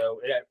idea. And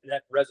so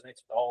that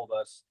resonates with all of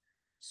us.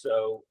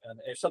 So, and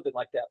if something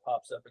like that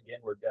pops up again,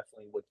 we're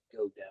definitely would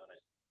go down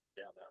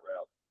that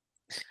route.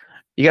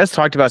 You guys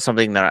talked about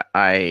something that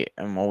I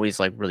am always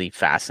like really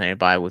fascinated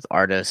by with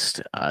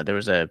artists. There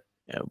was a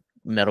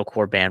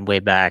metalcore band way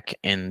back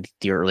in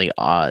the early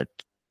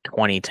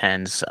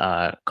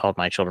 2010s called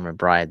My Children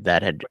McBride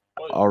that had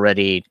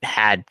already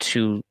had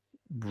 2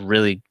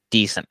 really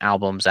decent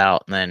albums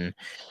out, and then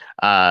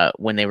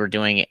when they were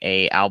doing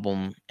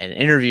an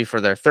interview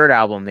for their 3rd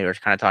album, they were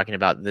kind of talking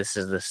about, this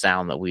is the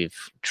sound that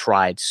we've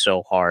tried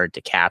so hard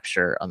to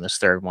capture on this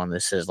 3rd one.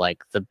 This is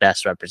like the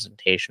best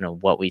representation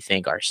of what we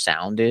think our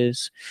sound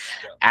is.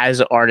 Yeah.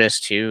 As artists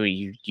too,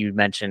 you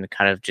mentioned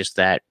kind of just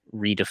that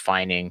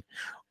redefining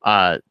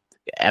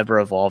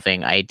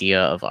ever-evolving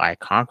idea of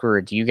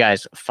i-conqueror. Do you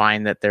guys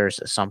find that there's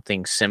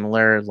something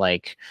similar?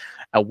 Like,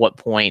 at what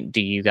point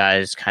do you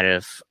guys kind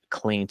of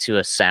cling to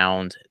a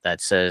sound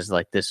that says,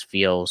 like, this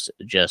feels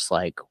just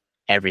like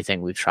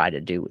everything we've tried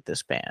to do with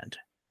this band?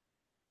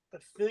 I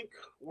think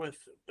with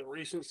the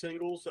recent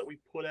singles that we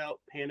put out,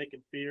 Panic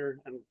and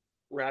Fear and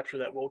Rapture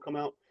that will come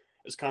out,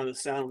 is kind of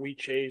the sound we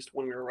chased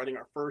when we were writing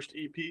our first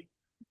EP.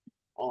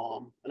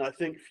 And I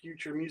think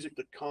future music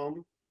to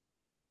come,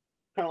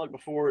 kind of like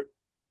before,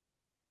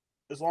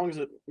 as long as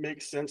it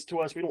makes sense to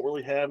us, we don't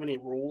really have any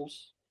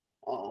rules.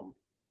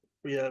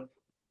 We have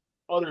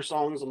other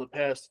songs on the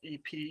past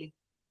EP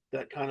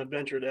that kind of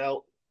ventured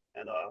out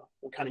and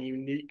were kind of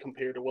unique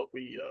compared to what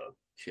we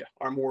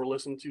are more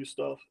listened to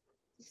stuff.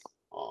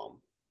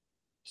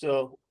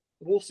 So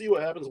we'll see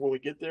what happens when we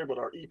get there. But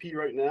our EP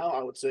right now,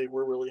 I would say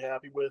we're really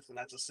happy with, and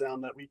that's a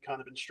sound that we've kind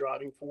of been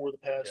striving for the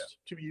past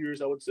 2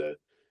 years, I would say.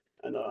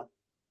 And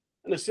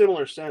in a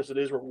similar sense, it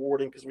is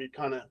rewarding because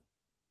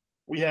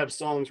we have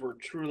songs we're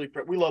truly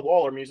we love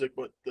all our music,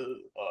 but the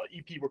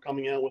EP we're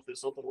coming out with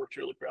is something we're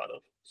truly proud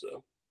of.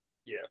 So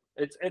yeah,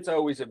 it's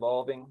always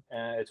evolving,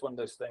 and it's one of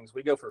those things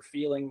we go for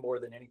feeling more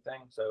than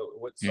anything. So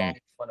what song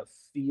we want to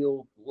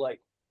feel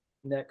like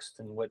next,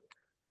 and what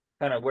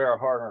kind of wear our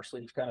heart on our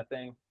sleeves kind of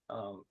thing.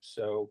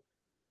 So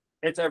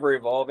it's ever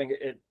evolving.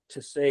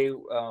 To say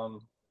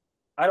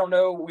I don't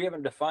know, we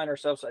haven't defined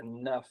ourselves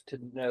enough to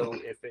know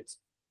if it's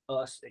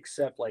us,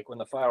 except like when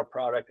the final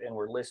product and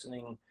we're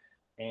listening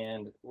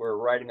and we're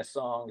writing a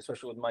song,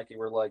 especially with Mikey,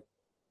 we're like,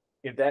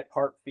 if that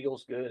part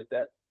feels good, if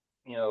that,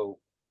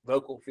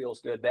 vocal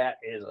feels good, that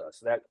is us.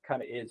 That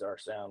kind of is our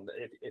sound.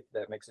 If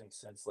that makes any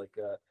sense, like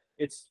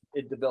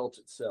it develops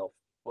itself,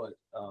 but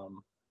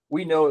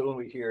we know it when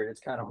we hear it. It's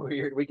kind of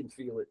weird. We can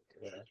feel it.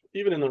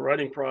 Even in the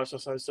writing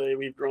process, I say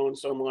we've grown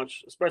so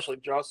much, especially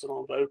Justin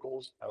on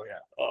vocals. Oh yeah.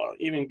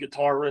 Even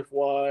guitar riff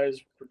wise,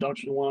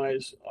 production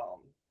wise,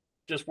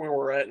 just where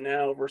we're at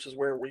now versus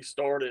where we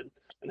started,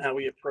 and how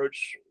we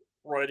approach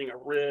writing a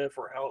riff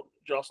or how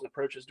Justin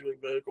approaches doing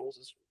vocals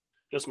is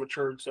just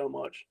matured so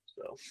much.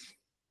 So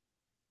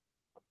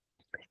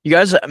you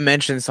guys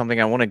mentioned something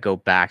I want to go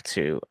back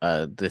to,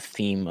 the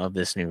theme of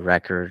this new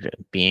record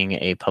being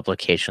a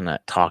publication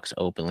that talks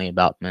openly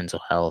about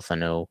mental health. I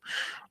know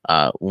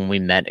when we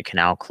met at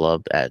Canal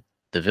Club at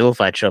the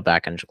Vilified show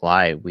back in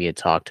July, we had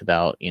talked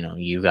about,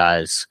 you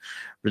guys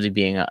really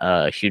being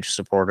a huge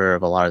supporter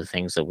of a lot of the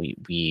things that we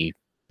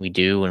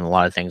do and a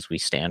lot of things we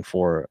stand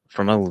for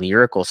from a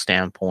lyrical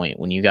standpoint.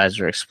 When you guys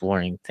are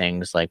exploring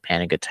things like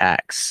Panic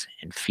Attacks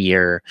and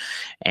Fear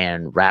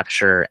and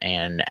Rapture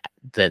and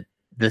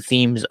the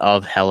themes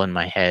of Hell in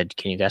My Head,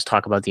 can you guys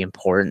talk about the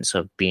importance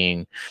of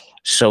being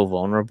so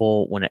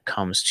vulnerable when it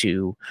comes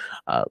to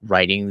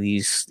writing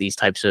these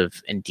types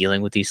of and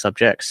dealing with these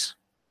subjects?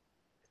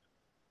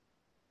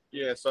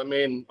 Yes, I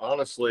mean,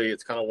 honestly,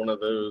 it's kind of one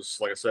of those,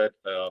 like I said,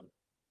 I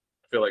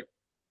feel like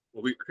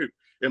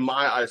in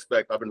my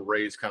aspect, I've been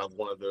raised kind of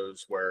one of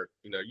those where,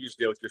 you just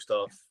deal with your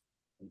stuff,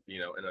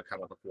 in a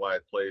kind of a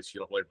quiet place.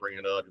 You don't really bring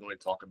it up. You don't really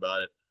talk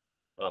about it.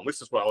 At least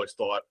that's what I always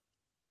thought.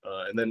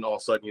 And then all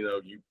of a sudden,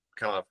 you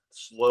kind of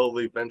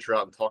slowly venture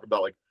out and talk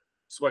about like,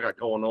 what's what I got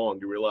going on.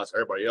 You realize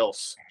everybody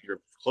else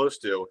you're close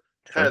to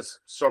has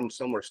some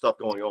similar stuff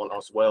going on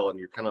as well, and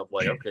you're kind of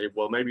like, okay,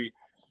 well, maybe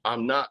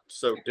I'm not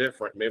so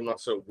different, maybe I'm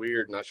not so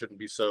weird, and I shouldn't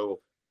be so,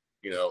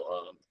 you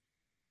know,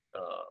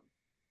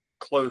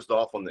 closed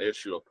off on the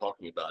issue of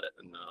talking about it.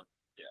 And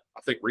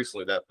I think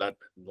recently that the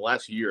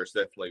last year has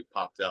definitely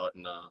popped out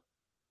and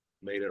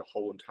made it a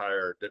whole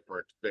entire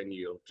different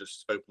venue of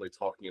just openly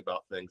talking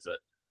about things that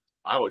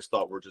I always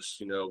thought were just,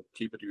 you know,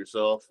 keep it to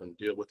yourself and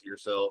deal with it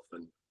yourself.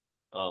 And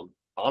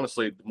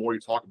honestly, the more you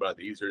talk about it,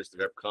 the easier it is to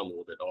become a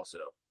little bit also.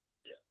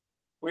 Yeah.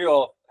 We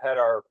all had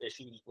our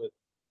issues with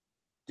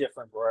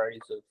different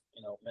varieties of,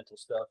 you know, mental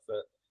stuff.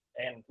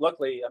 And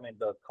luckily, I mean,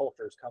 the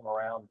culture has come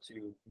around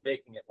to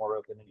making it more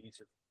open and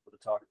easier for people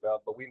to talk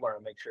about. But we want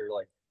to make sure,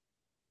 like,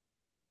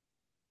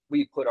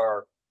 we put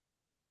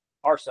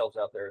ourselves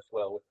out there as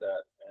well with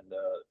that, and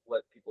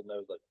let people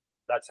know that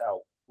that's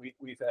how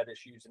we've had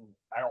issues, and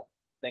I don't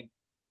think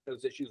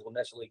those issues will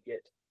necessarily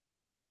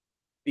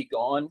be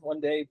gone one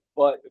day,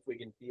 but if we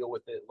can deal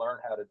with it, learn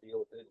how to deal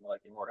with it,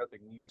 and we're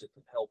hoping music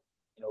can help.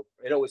 You know,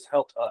 it always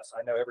helped us.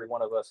 I know every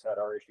one of us had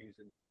our issues,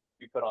 and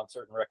we put on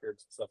certain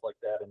records and stuff like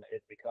that, and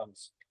it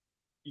becomes,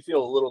 you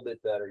feel a little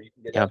bit better. You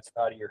can get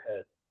outside of your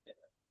head. You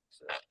know,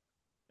 so.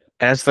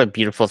 That's the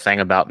beautiful thing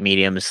about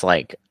mediums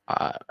like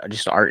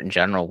just art in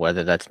general,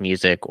 whether that's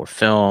music or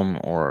film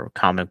or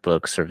comic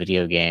books or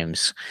video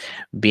games,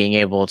 being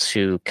able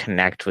to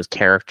connect with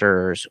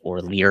characters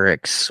or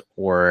lyrics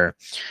or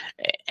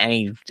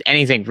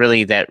anything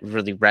really that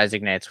really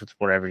resonates with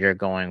whatever you're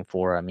going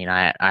for. I mean,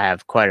 I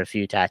have quite a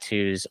few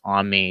tattoos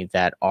on me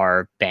that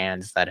are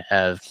bands that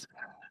have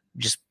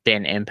just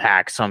been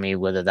impacts on me,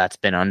 whether that's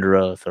been Under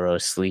Oath or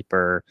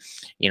Sleeper,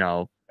 you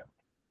know.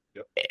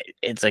 Yep.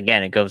 It's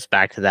again, it goes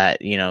back to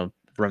that, you know,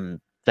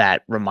 from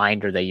that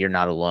reminder that you're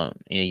not alone.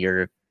 You know,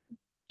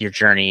 your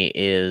journey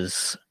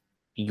is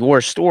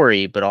your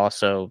story, but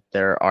also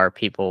there are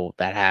people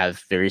that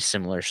have very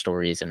similar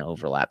stories and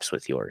overlaps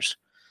with yours.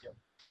 Yep.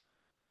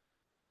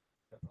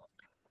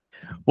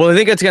 Well, I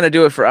think that's gonna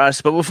do it for us.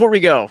 But before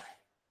we go,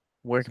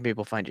 where can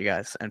people find you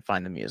guys and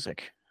find the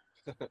music?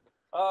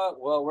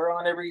 Well, we're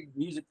on every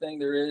music thing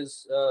there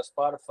is,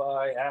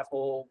 Spotify,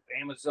 Apple,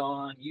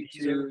 Amazon,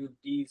 YouTube,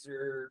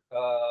 Deezer,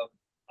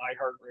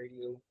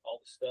 iHeartRadio, all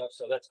the stuff.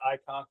 So that's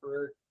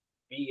i-conqueror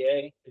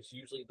VA. It's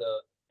usually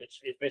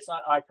if it's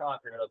not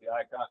i-conqueror, it'll be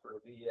i-conqueror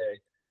VA.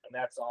 And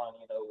that's on,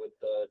 you know, with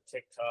the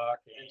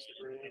TikTok,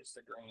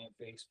 Instagram,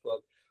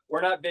 Facebook.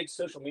 We're not big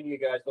social media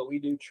guys, but we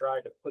do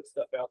try to put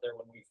stuff out there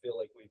when we feel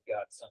like we've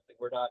got something.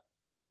 We're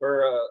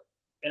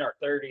in our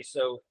 30s,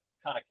 so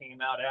kind of came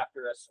out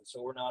after us, and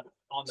so we're not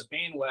on the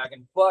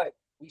bandwagon, but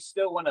we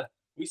still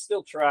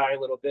try a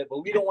little bit,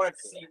 but we don't want it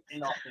to seem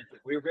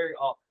inauthentic. We're very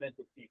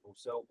authentic people,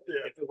 so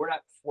if we're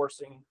not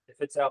forcing, if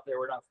it's out there,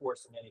 we're not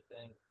forcing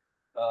anything,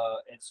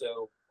 and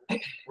so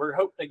we're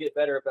hoping to get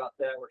better about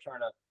that. We're trying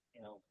to,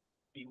 you know,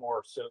 be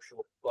more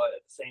social, but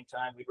at the same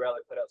time, we'd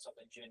rather put out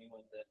something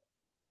genuine than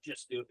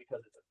just do it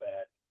because it's a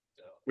fad.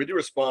 So we do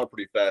respond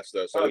pretty fast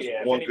though, so that's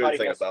one good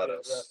thing about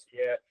us.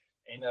 Yeah,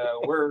 and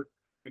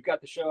we've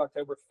got the show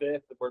October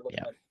 5th. We're looking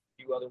at a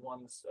few other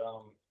ones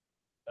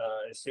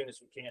as soon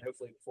as we can,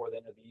 hopefully before the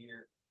end of the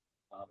year.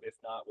 If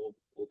not, we'll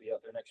be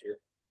out there next year.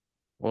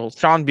 Well,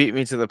 Sean beat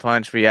me to the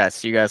punch, but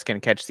yes, you guys can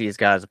catch these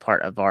guys a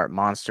part of our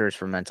Monsters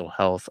for Mental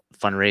Health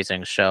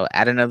fundraising show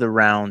at Another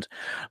Round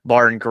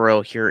Bar and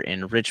Grill here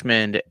in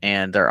Richmond,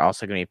 and they're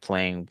also going to be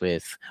playing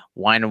with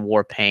Wine and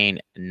War Pain,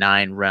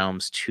 Nine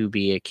Realms, To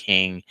Be a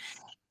King,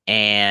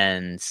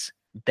 and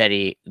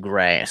Betty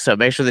Gray. So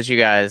make sure that you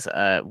guys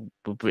and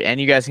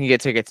you guys can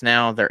get tickets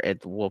now.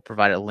 We'll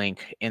provide a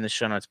link in the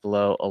show notes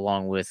below,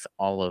 along with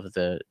all of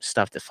the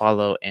stuff to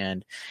follow,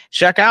 and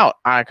check out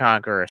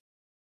i-conqueror.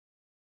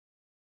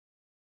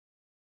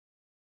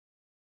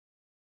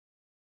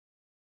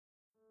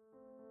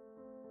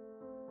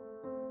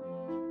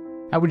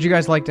 How would you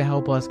guys like to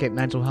help us get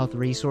mental health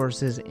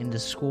resources into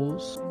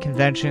schools,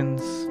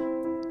 conventions,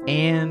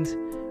 and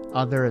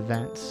other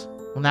events?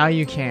 Well, now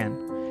you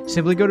can.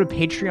 Simply go to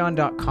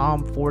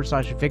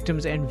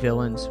patreon.com/victims and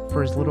villains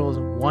for as little as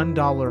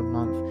 $1 a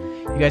month.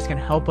 You guys can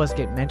help us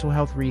get mental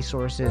health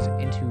resources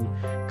into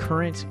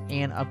current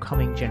and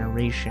upcoming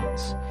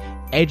generations,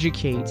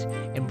 educate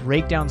and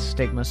break down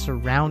stigma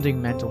surrounding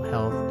mental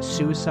health,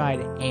 suicide,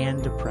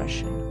 and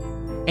depression.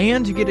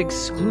 And you get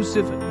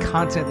exclusive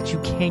content that you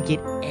can't get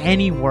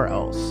anywhere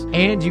else.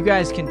 And you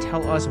guys can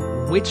tell us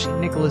which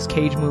Nicolas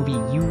Cage movie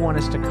you want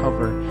us to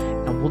cover,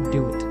 and we'll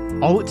do it.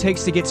 All it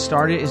takes to get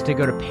started is to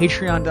go to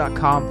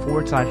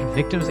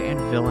patreon.com/victims and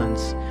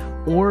villains,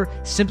 or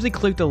simply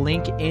click the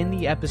link in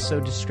the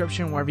episode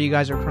description wherever you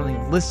guys are currently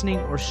listening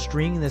or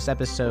streaming this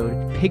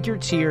episode. Pick your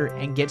tier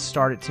and get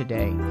started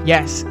today.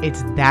 Yes,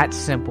 it's that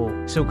simple.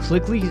 So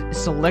quickly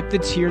select the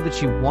tier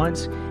that you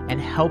want and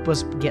help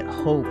us get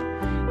hope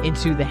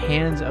into the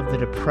hands of the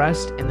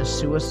depressed and the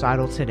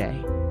suicidal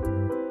today.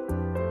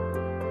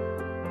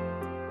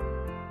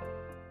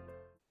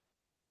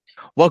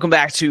 Welcome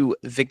back to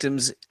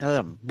Victims.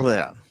 Blah.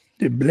 Blah.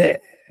 Blah,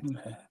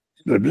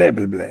 blah,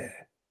 blah, blah.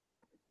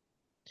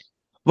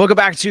 Welcome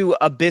back to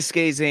Abyss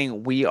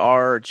Gazing. We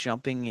are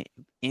jumping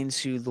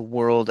into the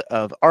world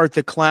of Art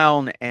the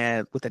Clown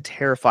and with a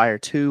Terrifier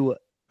 2,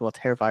 well,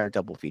 Terrifier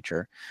double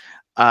feature.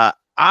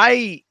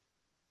 I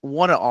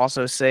want to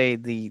also say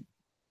in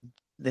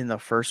the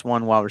first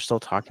one, while we're still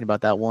talking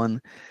about that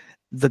one,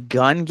 the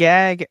gun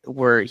gag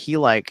where he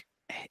like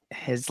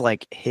has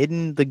like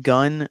hidden the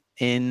gun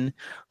in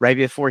right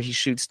before he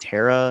shoots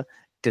Tara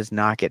does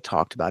not get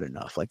talked about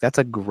enough. Like that's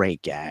a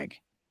great gag.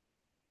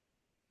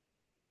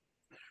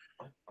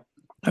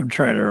 I'm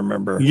trying to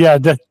remember. Yeah,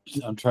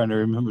 I'm trying to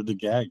remember the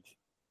gag.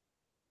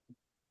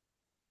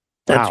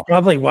 That's Wow.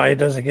 probably why it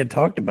doesn't get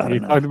talked about You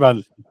enough. talked about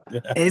it.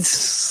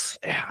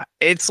 Yeah.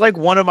 It's like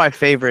one of my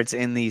favorites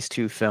in these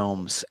two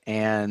films,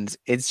 and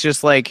it's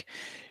just like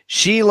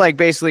she like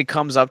basically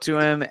comes up to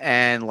him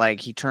and like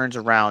he turns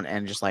around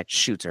and just like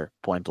shoots her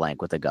point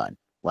blank with a gun.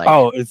 Like,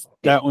 Oh, it's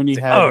that when he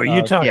had Oh,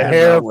 you talking yeah, the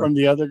hair about from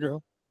the other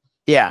girl?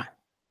 yeah,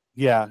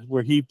 Yeah,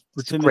 where he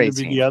pretended great to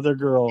be scene. the other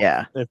girl.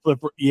 yeah. They flip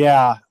her.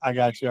 Yeah, I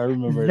got you. I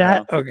remember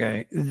that? it now.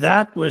 Okay,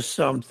 that was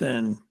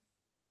something.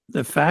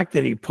 The fact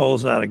that he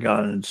pulls out a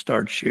gun and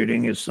starts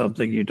shooting is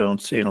something you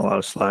don't see in a lot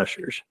of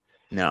slashers.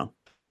 No,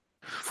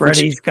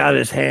 Freddy's got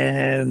his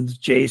hands,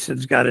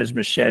 Jason's got his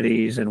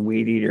machetes and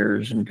weed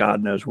eaters and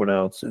God knows what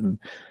else. And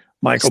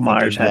Michael Sleeping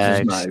Myers has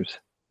his bags. knives.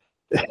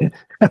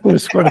 That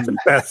was one of the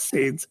best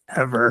scenes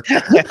ever.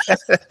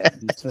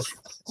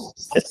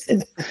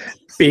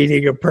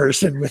 Beating a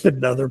person with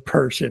another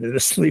person in a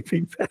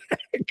sleeping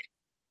bag.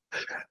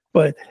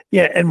 But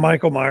yeah, and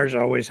Michael Myers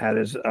always had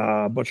his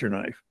butcher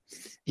knife.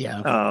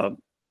 yeah.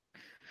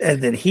 And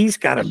then he's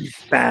got a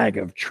bag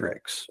of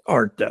tricks,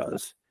 Art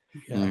does.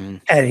 Yeah.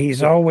 Mm. And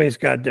he's always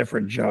got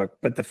different junk.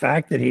 But the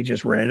fact that he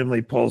just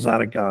randomly pulls out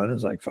a gun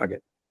is like, fuck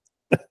it.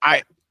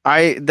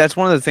 That's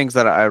one of the things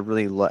that I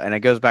really love, and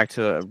it goes back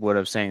to what I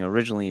was saying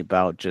originally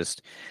about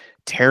just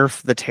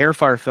the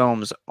Terrifier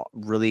films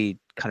really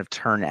kind of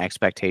turn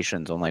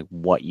expectations on like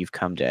what you've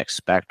come to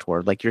expect.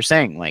 Where like you're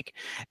saying, like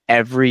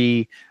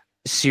every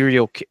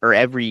or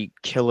every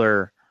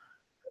killer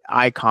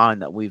icon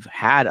that we've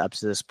had up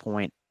to this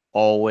point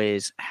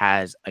always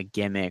has a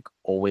gimmick,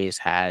 always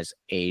has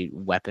a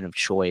weapon of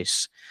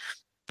choice,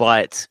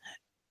 but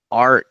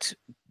Art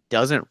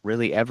doesn't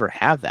really ever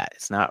have that.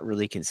 It's not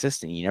really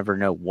consistent. You never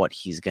know what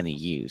he's going to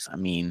use. I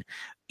mean,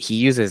 he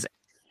uses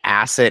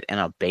acid and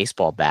a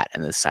baseball bat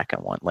in the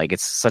second one. Like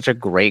it's such a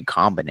great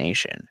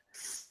combination.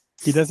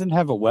 He doesn't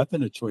have a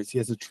weapon of choice. He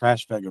has a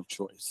trash bag of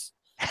choice.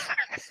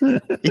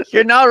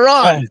 You're not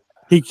wrong.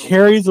 He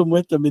carries them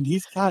with him, and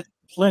he's got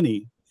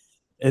plenty.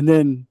 And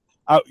then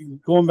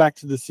going back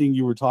to the scene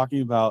you were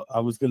talking about, I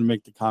was going to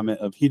make the comment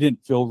of he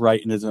didn't feel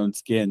right in his own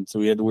skin, so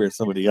he had to wear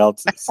somebody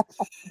else's.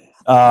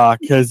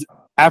 Because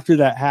after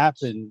that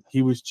happened,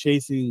 he was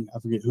chasing, I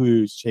forget who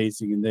he was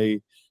chasing, and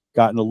they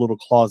got in a little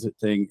closet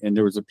thing, and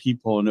there was a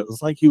peephole, and it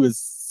was like he was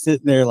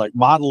sitting there like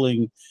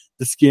modeling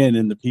the skin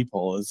in the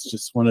peephole. It's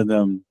just one of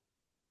them.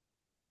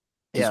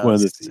 Yeah, One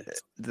of the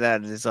scenes.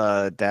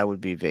 that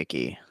would be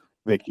Vicky.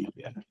 Vicky,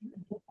 yeah.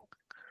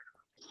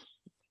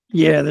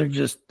 Yeah, they're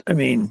just, I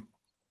mean,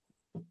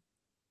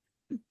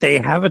 they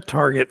have a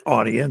target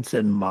audience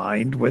in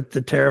mind with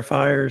the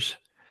Terrifiers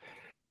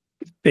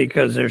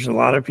because there's a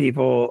lot of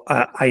people.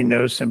 I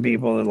know some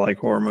people that like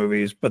horror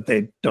movies, but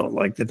they don't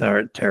like the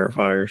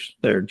Terrifiers.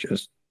 They're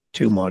just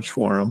too much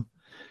for them.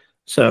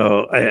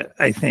 So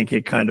I think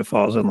it kind of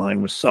falls in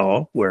line with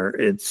Saw, where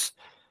it's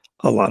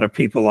a lot of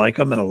people like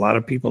them and a lot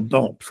of people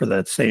don't for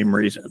that same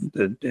reason.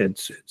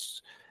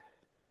 It's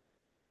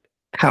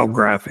how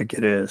graphic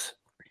it is.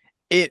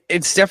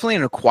 It's definitely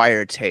an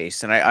acquired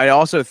taste, and I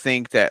also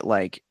think that,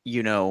 like,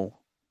 you know,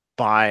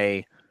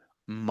 by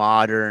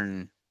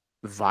modern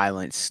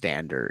violence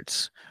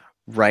standards,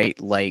 right,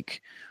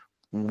 like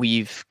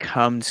we've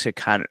come to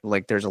kind of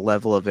like there's a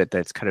level of it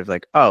that's kind of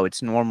like, oh,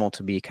 it's normal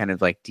to be kind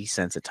of like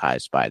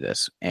desensitized by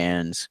this.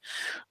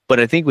 But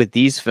I think with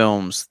these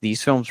films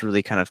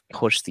really kind of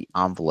push the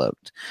envelope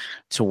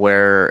to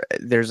where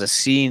there's a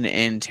scene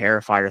in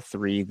Terrifier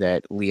 3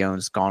 that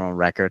Leone's gone on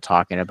record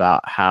talking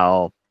about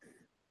how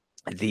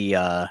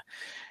the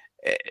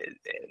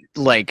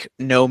like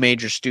no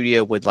major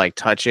studio would like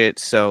touch it,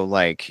 so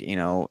like, you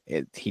know,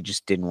 he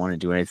just didn't want to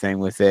do anything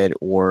with it,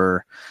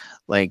 or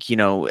like, you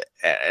know,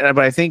 but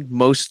I think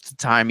most of the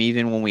time,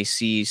 even when we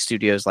see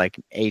studios like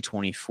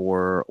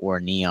A24 or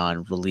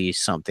Neon release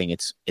something,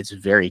 it's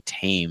very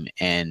tame,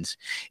 and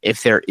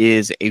if there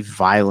is a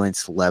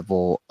violence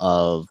level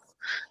of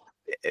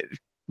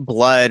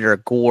blood or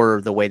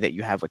gore the way that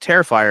you have with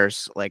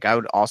Terrifiers, like I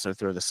would also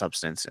throw the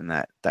substance in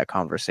that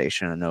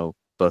conversation. I know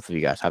both of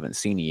you guys haven't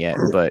seen it yet,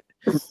 but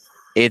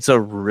it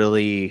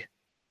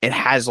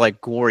has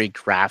like gory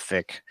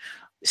graphic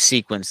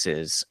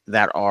sequences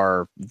that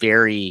are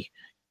very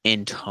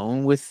in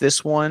tone with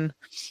this one,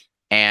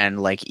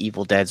 and like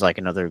Evil Dead's like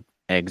another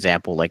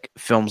example. Like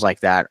films like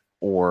that,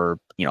 or,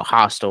 you know,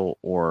 Hostel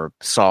or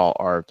Saw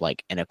are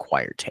like an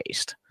acquired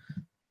taste.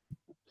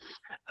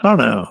 I don't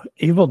know.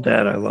 Evil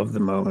Dead, I loved the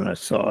moment I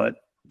saw it.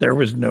 There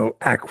was no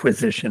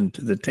acquisition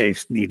to the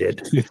taste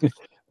needed.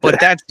 But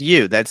that's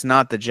you. That's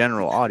not the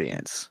general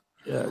audience.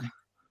 Yeah.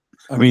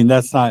 I mean,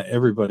 that's not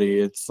everybody.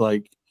 It's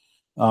like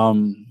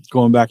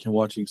going back and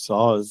watching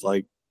Saw is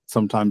like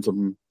sometimes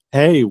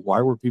hey,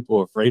 why were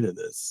people afraid of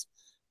this?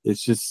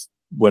 It's just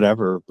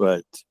whatever.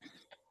 But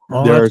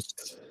Well,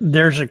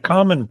 there's a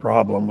common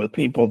problem with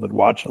people that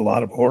watch a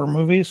lot of horror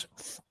movies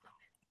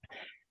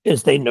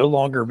is they no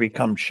longer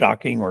become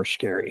shocking or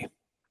scary.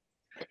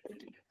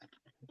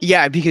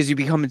 Yeah, because you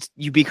become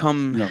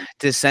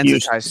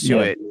desensitized to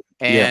it.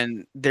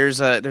 And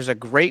there's a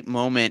great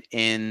moment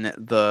in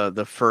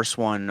the first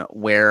one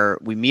where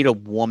we meet a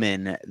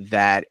woman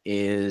that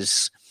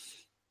is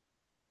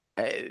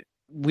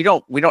we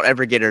don't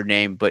ever get her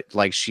name, but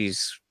like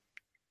she's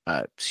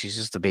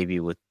just the baby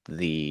with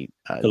the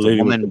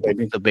woman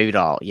with the baby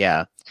doll,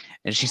 yeah.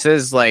 And she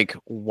says like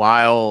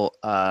while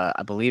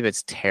I believe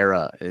it's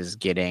Tara is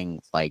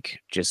getting like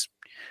just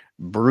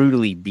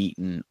brutally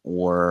beaten,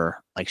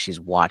 or like she's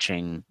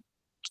watching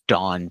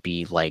Dawn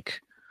be like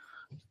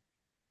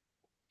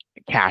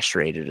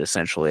castrated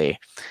essentially,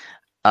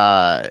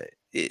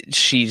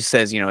 she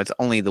says, it's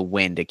only the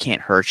wind, it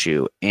can't hurt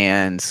you.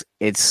 And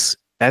that's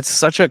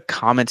such a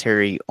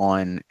commentary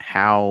on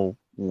how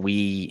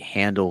we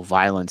handle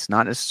violence,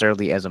 not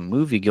necessarily as a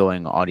movie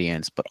going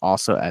audience, but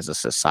also as a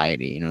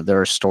society.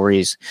 There are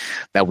stories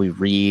that we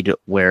read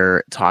where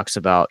it talks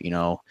about,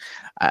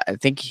 I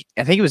think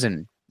it was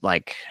in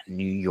like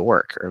New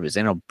York, or it was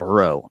in a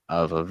borough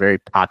of a very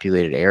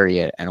populated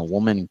area, and a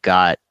woman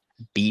got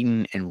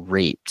beaten and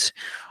raped.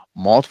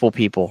 Multiple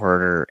people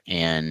heard her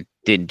and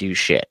didn't do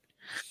shit.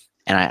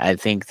 And I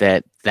think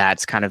that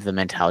that's kind of the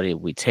mentality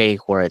we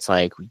take, where it's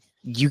like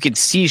you can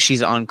see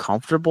she's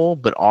uncomfortable,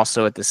 but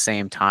also at the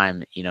same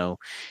time,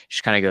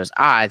 she kind of goes,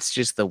 it's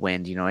just the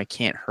wind, it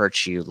can't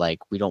hurt you. Like,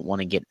 we don't want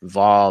to get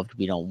involved.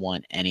 We don't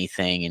want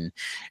anything. And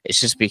it's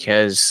just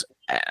because,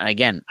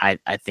 again, I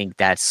think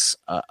that's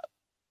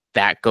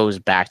that goes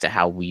back to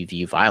how we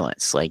view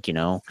violence. Like,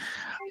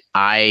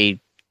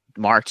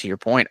 Mark, to your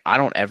point, I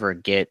don't ever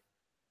get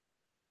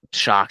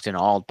shocked and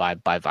awed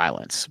by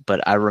violence,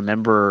 but I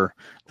remember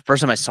the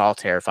first time I saw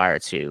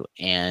Terrifier 2,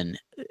 and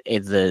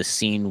the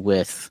scene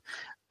with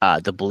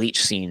the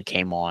bleach scene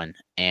came on,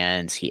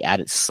 and he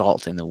added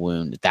salt in the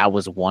wound. That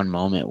was one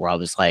moment where I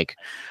was like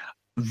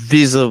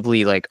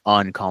visibly like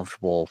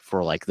uncomfortable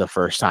for like the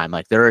first time.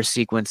 Like, there are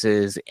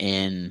sequences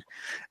in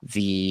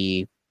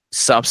the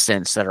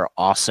Substance that are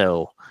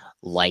also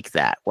like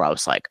that, where I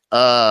was like,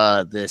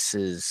 this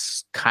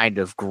is kind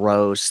of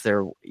gross.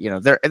 There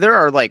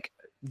are like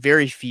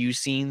very few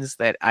scenes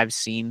that I've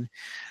seen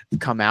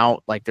come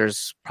out. Like,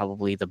 there's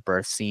probably the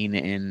birth scene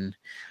in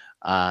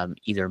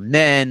either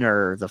Men,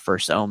 or The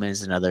First Omen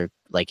is another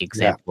like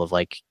example of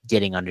like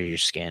getting under your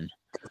skin.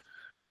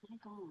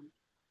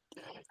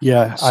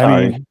 Yeah, Sorry.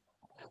 I mean,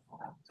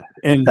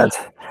 and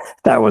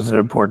that was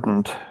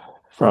important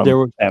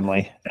from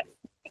family.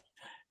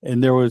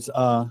 And there was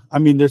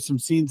there's some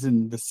scenes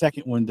in the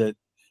second one that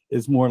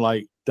is more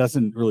like,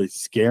 doesn't really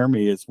scare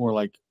me. It's more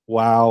like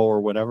wow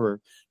or whatever,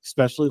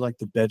 especially like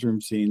the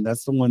bedroom scene.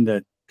 That's the one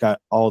that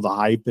got all the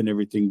hype and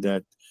everything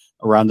that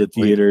around the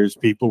theaters.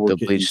 People were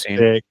getting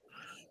sick.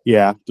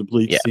 Yeah, the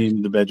bleach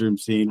scene, the bedroom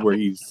scene where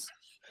he's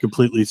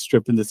completely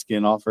stripping the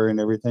skin off her and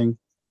everything.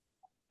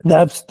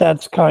 That's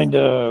kind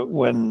of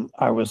when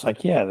I was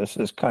like, yeah, this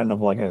is kind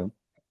of like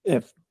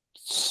if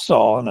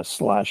Saw and a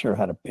slasher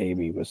had a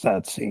baby, was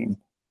that scene.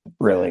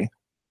 Really,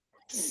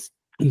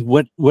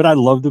 what I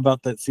loved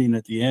about that scene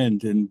at the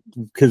end, and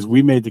because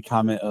we made the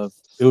comment of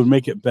it would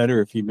make it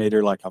better if he made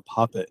her like a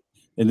puppet,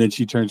 and then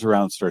she turns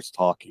around and starts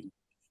talking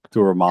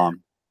to her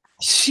mom.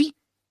 She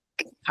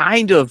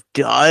kind of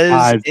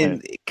does,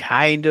 in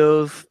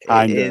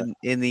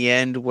the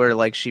end, where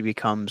like she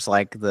becomes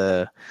like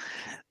the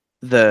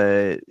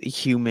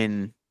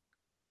human.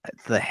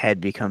 The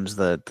head becomes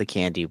the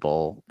candy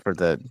bowl for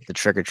the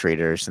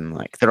trick-or-treaters, and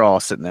like they're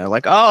all sitting there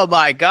like, oh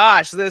my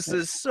gosh, this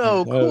is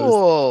so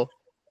cool.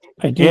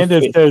 And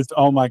it says,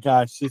 oh my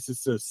gosh, this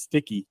is so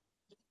sticky.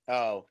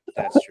 Oh,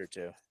 that's true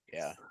too.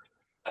 Yeah,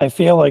 I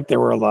feel like there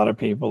were a lot of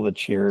people that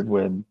cheered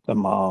when the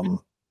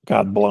mom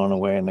got blown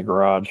away in the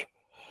garage,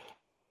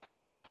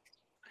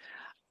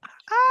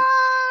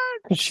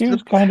 because she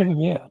was kind of a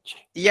bitch.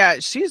 Yeah,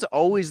 she's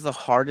always the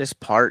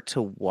hardest part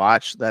to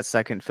watch, that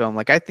second film.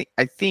 Like, I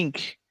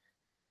think,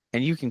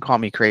 and you can call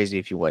me crazy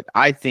if you would,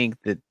 I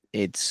think that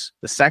it's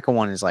the second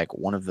one is like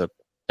one of the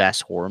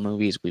best horror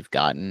movies we've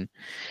gotten.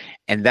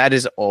 And that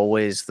is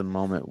always the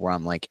moment where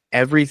I'm like,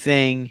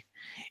 everything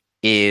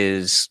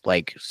is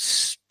like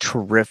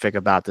terrific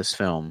about this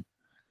film,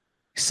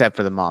 except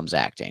for the mom's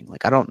acting.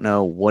 Like, I don't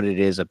know what it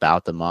is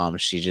about the mom.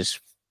 She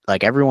just,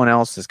 like, everyone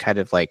else is kind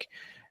of like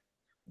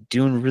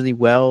doing really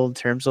well in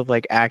terms of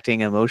like acting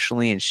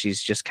emotionally, and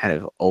she's just kind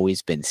of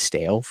always been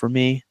stale for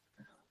me.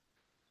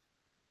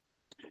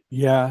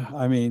 Yeah,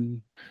 I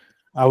mean,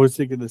 I was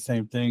thinking the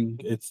same thing.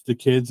 It's the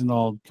kids and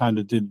all kind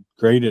of did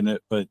great in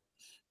it, but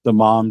the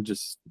mom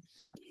just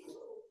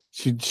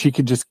she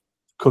could just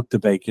cook the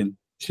bacon.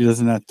 She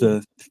doesn't have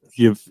to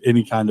give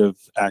any kind of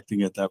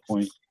acting at that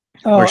point.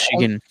 where she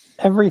can get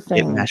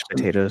everything mashed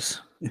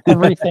potatoes.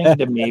 everything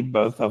to me,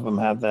 both of them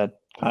have that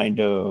kind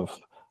of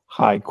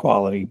high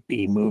quality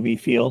B movie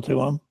feel to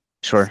them,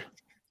 Sure.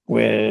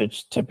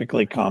 which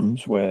typically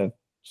comes with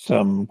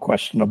some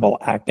questionable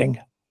acting.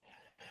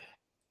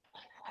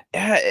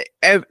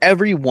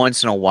 Every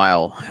once in a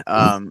while.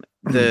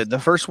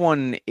 The first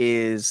one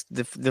is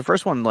the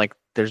first one, like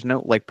there's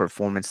no like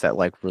performance that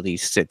like really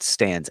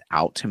stands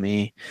out to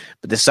me.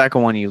 But the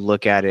second one, you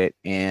look at it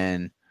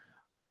and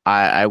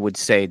I would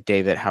say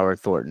David Howard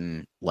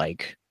Thornton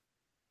like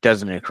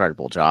does an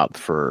incredible job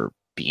for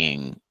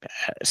being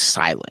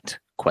silent,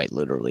 quite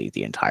literally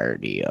the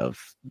entirety of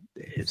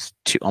his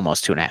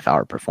almost 2.5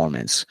 hour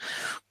performance.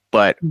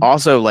 But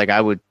also, like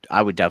I would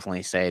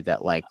definitely say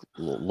that like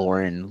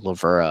Lauren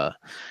Lavera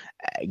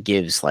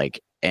gives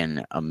like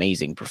an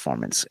amazing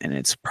performance, and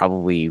it's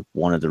probably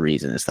one of the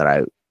reasons that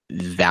I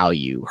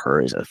value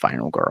her as a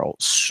final girl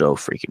so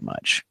freaking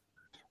much.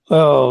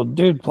 Oh,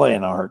 dude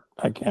playing Art,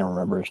 I can't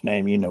remember his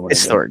name. You know what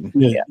It's it is. Thornton.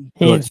 Yeah.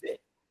 He's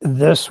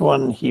this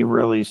one. He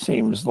really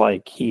seems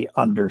like he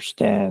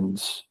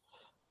understands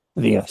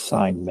the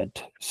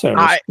assignment, so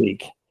to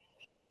speak.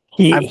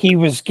 He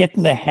was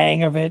getting the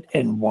hang of it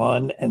in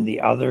one and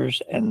the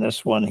others, and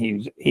this one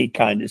he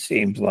kind of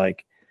seems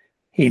like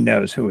he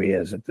knows who he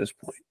is at this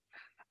point.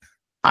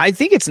 I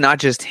think it's not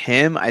just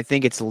him. I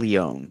think it's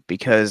Leone,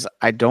 because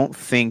I don't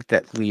think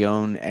that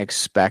Leone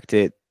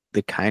expected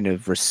the kind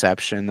of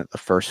reception that the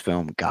first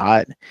film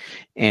got.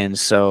 And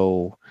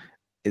so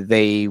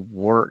they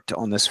worked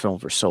on this film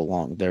for so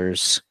long.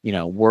 There's,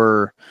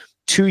 we're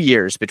 2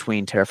 years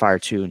between Terrifier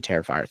 2 and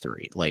Terrifier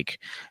 3. Like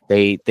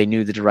they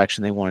knew the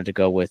direction they wanted to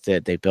go with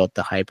it. They built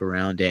the hype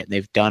around it, and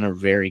they've done a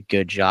very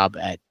good job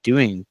at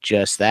doing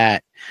just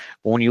that.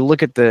 But when you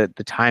look at the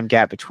time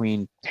gap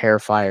between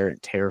Terrifier and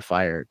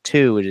Terrifier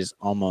 2, it is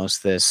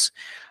almost this,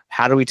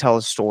 how do we tell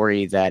a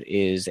story that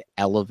is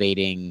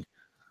elevating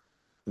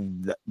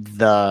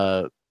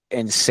the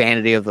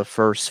insanity of the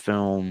first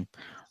film,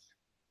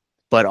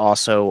 but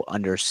also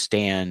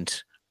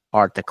understand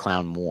Art the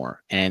Clown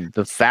more? And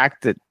the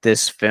fact that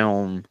this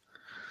film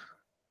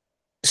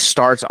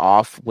starts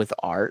off with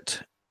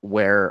Art,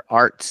 where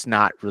Art's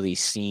not really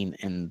seen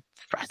in,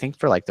 I think,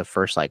 for like the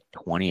first like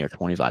 20 or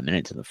 25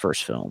 minutes of the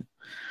first film.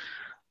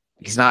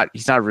 He's not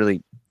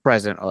really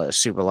present a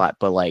super lot,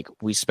 but like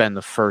we spend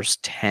the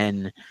first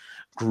 10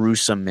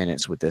 gruesome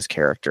minutes with this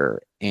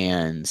character,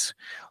 and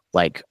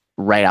like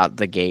right out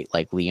the gate,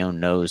 like Leone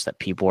knows that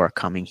people are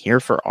coming here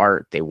for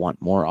Art. They want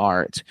more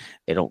Art.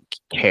 They don't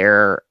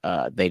care.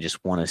 They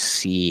just want to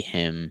see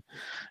him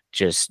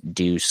just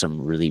do some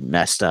really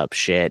messed up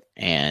shit.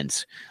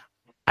 And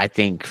I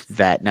think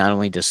that not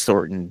only does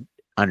Thornton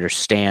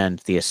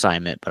understand the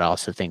assignment, but I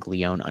also think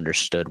Leone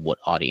understood what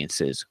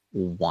audiences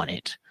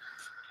wanted.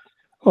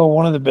 Well,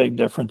 one of the big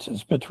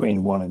differences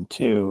between 1 and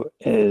 2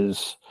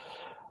 is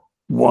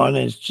 1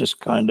 is just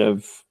kind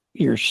of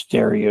your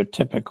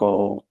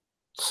stereotypical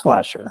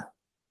slasher.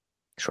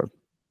 Sure.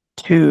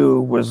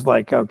 2 was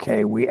like,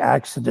 okay, we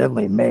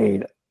accidentally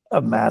made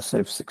a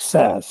massive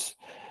success,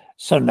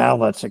 so now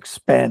let's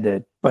expand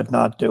it, but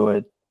not do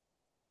it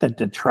that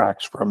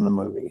detracts from the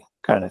movie,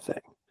 kind of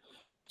thing.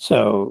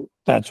 So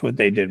that's what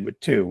they did with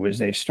 2, was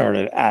they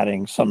started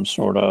adding some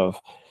sort of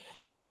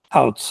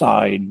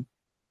outside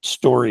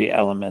story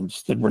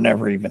elements that were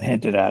never even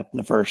hinted at in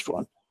the first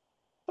one.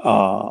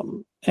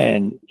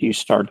 And you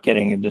start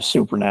getting into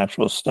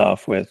supernatural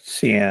stuff with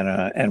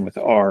Sienna and with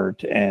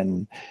Art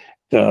and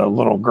the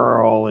little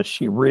girl. Is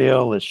she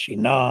real? Is she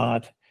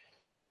not?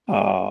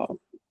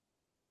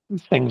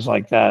 Things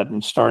like that,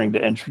 and starting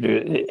to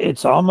introduce,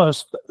 it's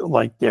almost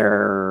like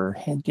they're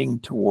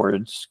hinting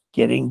towards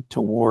getting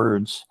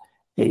towards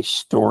a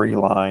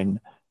storyline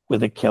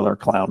with a killer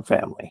clown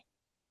family.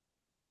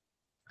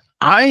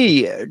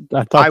 I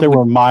thought they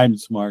were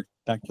mimes, Mark.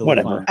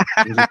 Whatever.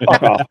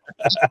 Fuck off.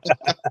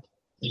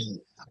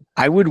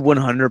 I would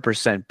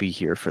 100% be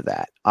here for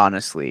that,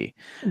 honestly,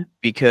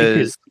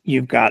 because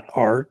you've got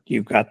Art,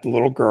 you've got the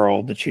little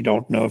girl that you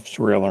don't know if it's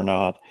real or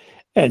not,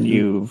 and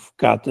you've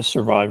got the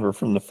survivor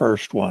from the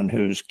first one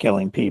who's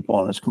killing people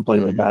and is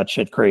completely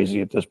batshit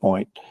crazy at this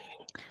point.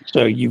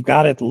 So you've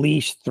got at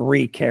least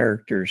 3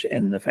 characters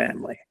in the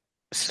family.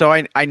 So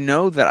I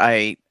know that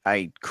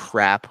I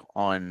crap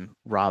on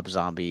Rob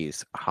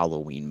Zombie's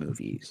Halloween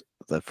movies,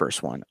 the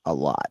first one, a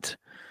lot.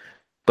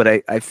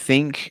 But I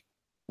think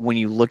when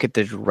you look at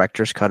the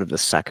director's cut of the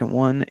second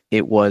one,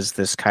 it was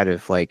this kind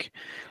of like,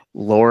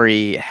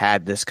 Laurie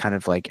had this kind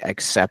of like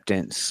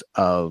acceptance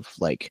of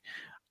like,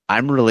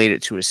 I'm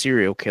related to a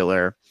serial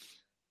killer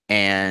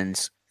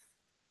and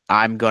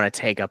I'm going to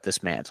take up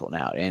this mantle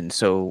now. And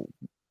so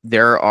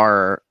there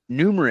are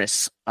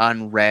numerous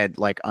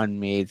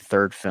unmade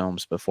third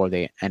films before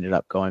they ended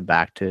up going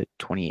back to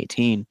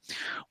 2018,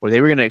 where they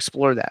were going to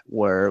explore that,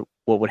 where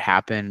what would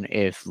happen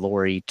if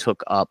Laurie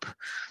took up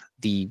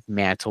the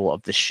mantle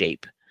of the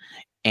Shape.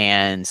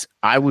 And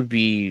I would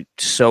be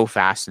so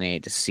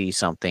fascinated to see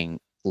something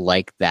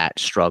like that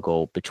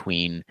struggle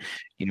between,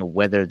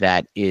 whether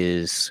that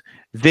is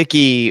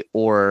Vicky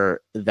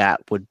or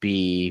that would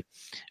be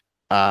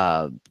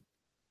uh,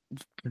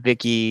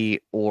 Vicky,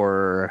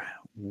 or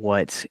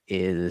what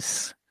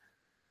is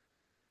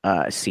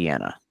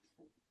Sienna?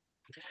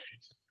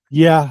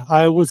 Yeah,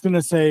 I was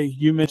gonna say,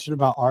 you mentioned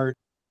about Art.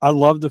 I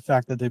love the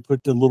fact that they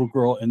put the little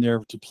girl in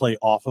there to play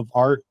off of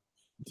Art,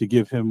 to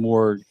give him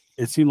more.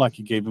 It seemed like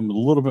it gave him a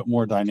little bit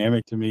more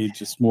dynamic to me,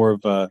 just more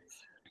of a,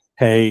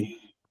 hey,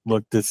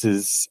 look, this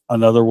is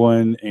another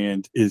one,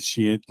 and is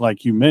she,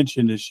 like you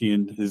mentioned, is she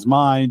in his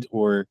mind,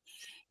 or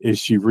is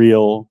she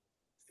real?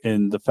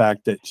 And the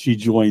fact that she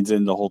joins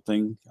in the whole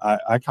thing,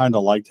 I kind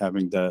of liked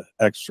having the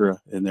extra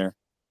in there.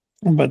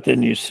 But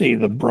then you see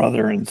the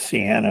brother and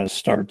Sienna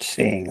start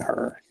seeing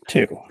her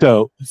too.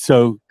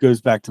 So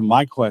goes back to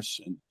my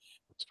question.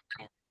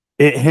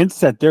 It hints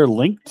that they're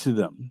linked to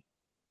them.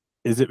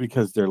 Is it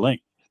because they're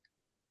linked?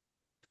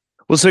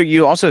 Well, so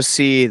you also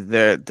see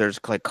there's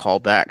like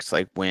callbacks,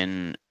 like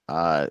when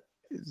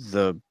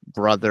the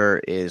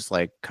brother is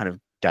like kind of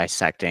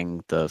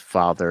dissecting the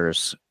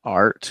father's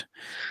art,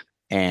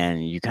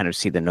 and you kind of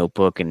see the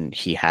notebook, and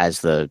he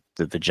has the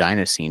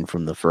vagina scene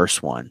from the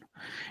first one,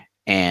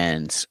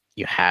 and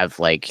you have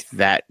like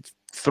that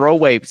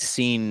throwaway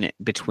scene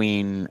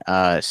between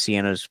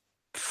Sienna's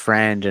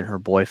friend and her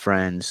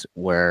boyfriend,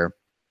 where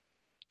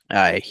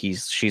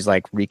she's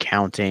like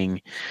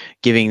recounting,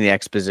 giving the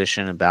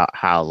exposition about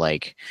how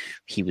like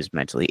he was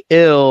mentally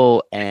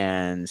ill,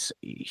 and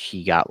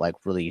he got like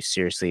really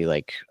seriously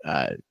like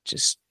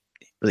just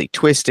really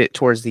twisted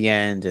towards the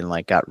end, and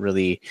like got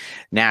really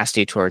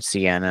nasty towards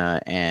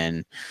Sienna,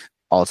 and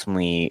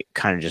ultimately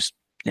kind of just,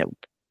 you know,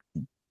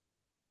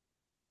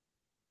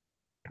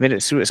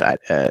 committed suicide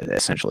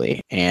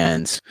essentially,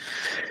 and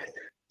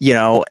you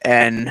know,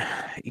 and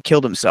he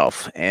killed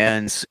himself,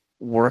 and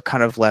we're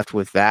kind of left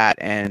with that.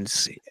 And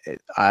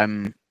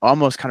I'm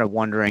almost kind of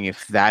wondering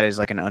if that is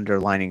like an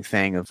underlining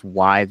thing of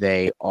why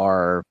they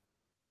are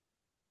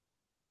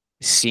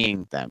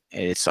seeing them.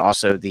 It's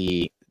also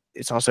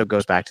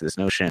goes back to this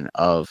notion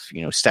of,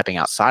 you know, stepping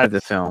outside of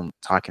the film,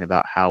 talking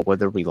about how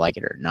whether we like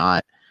it or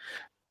not,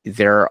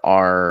 there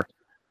are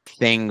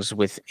things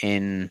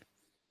within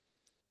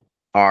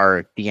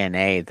our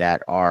DNA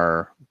that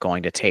are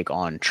going to take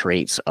on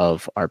traits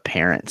of our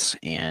parents,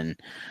 and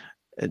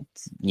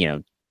you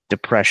know,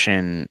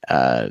 depression,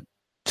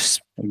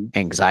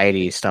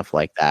 anxiety, stuff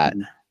like that.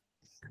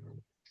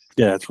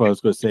 Yeah, that's what I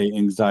was going to say.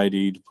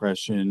 Anxiety,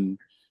 depression,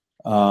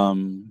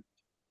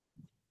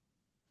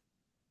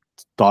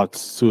 thoughts,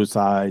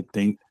 suicide,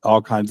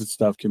 all kinds of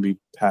stuff can be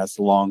passed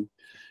along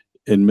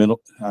in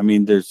mental. I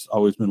mean, there's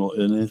always mental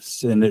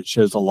illness, and it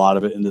shows a lot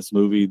of it in this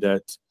movie.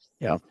 That,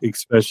 Yeah,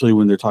 especially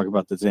when they're talking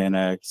about the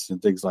Xanax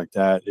and things like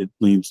that, it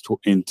leans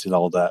into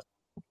all that.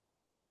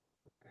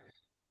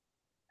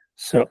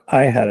 So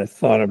I had a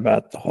thought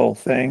about the whole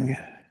thing,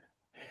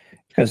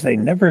 because they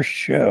never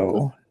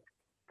show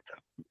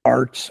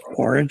Art's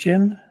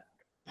origin.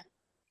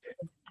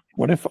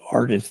 What if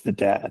Art is the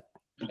dad?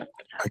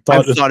 I've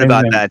thought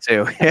about that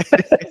too.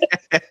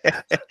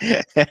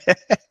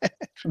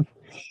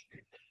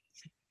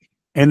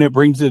 And it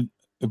brings it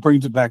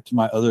back to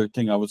my other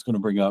thing I was going to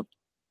bring up.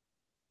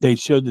 They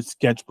showed the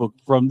sketchbook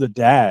from the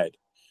dad,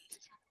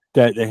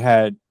 that they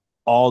had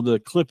all the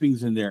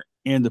clippings in there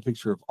and the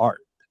picture of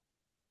Art.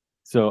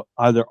 So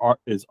either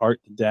is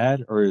Art the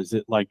dad, or is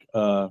it like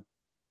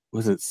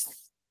was it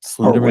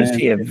Slender Or was Man?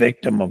 he a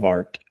victim of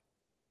Art?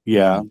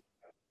 Yeah.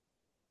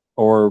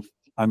 Or,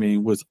 I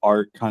mean, was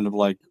Art kind of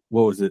like,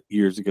 what was it,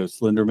 years ago,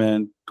 Slender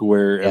Man, to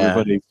where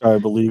everybody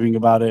started believing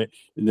about it,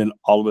 and then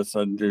all of a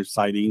sudden there's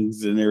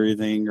sightings and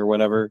everything or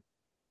whatever?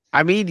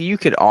 I mean, you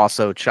could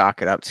also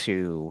chalk it up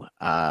to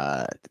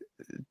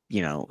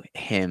you know,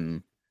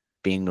 him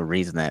being the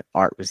reason that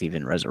Art was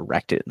even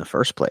resurrected in the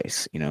first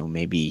place. You know,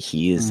 maybe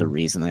he is the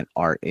reason that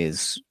Art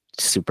is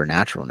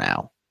supernatural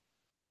now.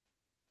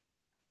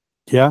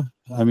 Yeah,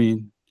 I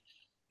mean,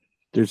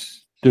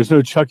 there's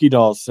no Chucky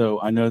doll, so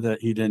I know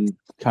that he didn't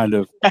kind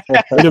of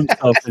put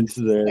himself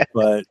into there.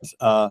 But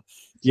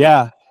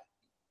yeah,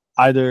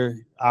 either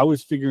I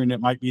was figuring it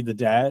might be the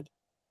dad,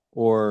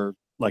 or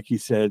like you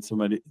said,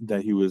 somebody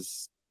that he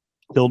was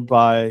killed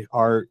by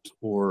Art,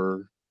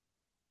 or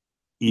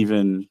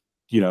even,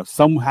 you know,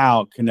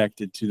 somehow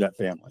connected to that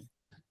family.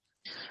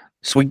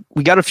 So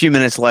we got a few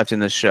minutes left in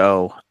the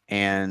show,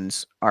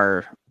 and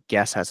our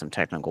guest has some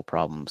technical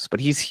problems, but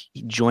he's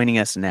joining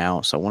us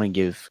now. So I want to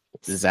give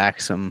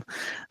Zach some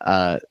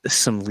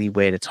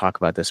leeway to talk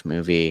about this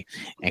movie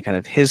and kind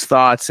of his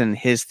thoughts and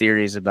his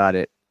theories about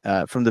it,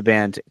 from the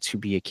band To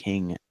Be a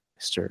King,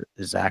 Mr.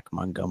 Zach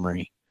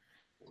Montgomery.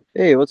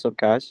 Hey, what's up,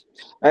 guys?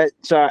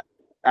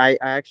 I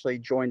actually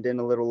joined in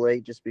a little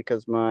late just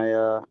because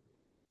I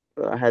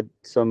had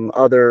some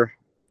other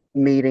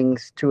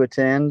meetings to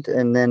attend,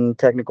 and then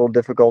technical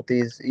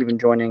difficulties even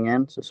joining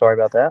in. So sorry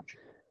about that.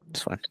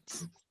 It's fine.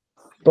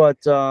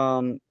 But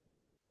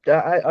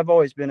I've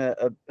always been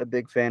a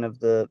big fan of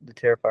the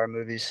Terrifier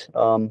movies.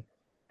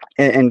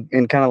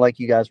 And kind of like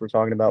you guys were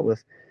talking about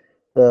with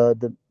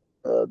the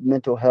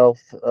mental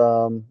health.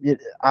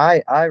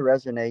 I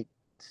resonate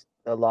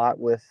a lot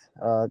with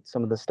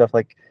some of the stuff,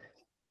 like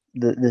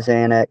this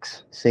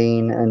annex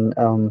scene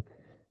and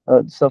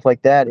stuff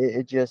like that.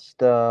 It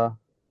just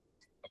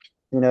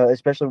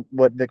especially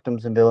what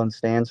Victims and Villains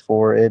stands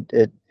for.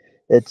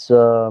 It's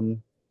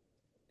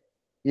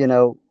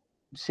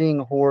seeing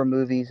horror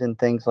movies and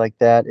things like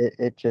that.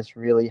 It just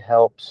really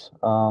helps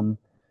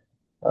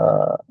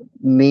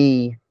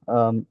me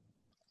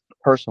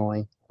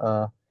personally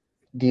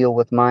deal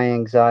with my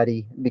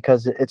anxiety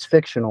because it's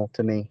fictional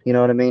to me. You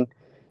know what I mean?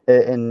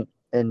 And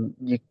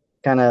you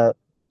kind of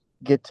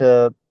get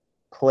to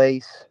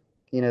place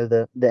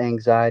the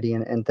anxiety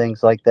and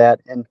things like that,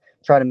 and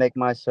try to make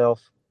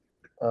myself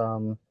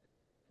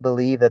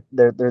believe that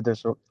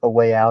there's a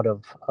way out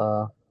of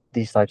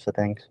these types of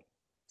things.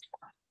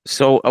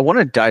 So I want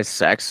to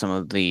dissect some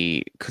of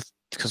the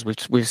because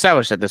we've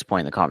established at this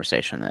point in the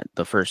conversation that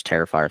the first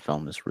Terrifier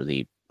film is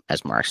really,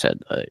 as Mark said,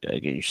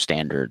 a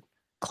standard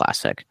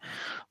classic,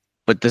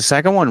 but the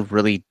second one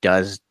really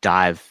does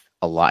dive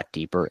a lot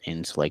deeper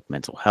into like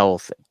mental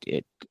health.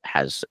 It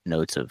has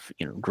notes of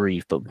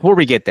grief. But before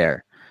we get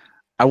there,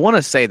 I want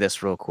to say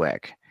this real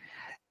quick.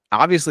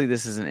 Obviously,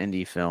 this is an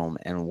indie film,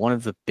 and one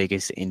of the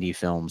biggest indie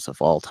films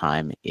of all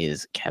time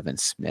is Kevin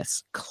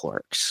Smith's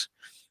Clerks.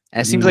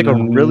 And it seems like a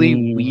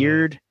really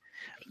weird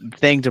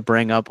thing to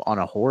bring up on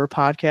a horror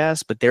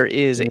podcast, but there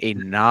is a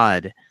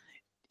nod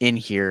in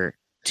here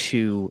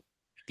to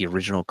the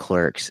original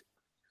Clerks.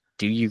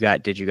 Did you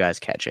guys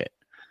catch it?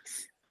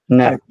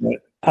 No,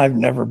 I've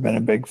never been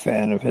a big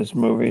fan of his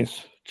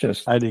movies.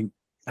 I didn't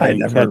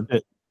never catch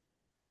it.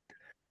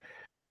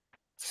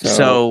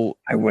 So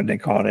I wouldn't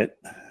have caught it.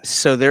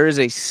 So there is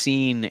a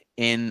scene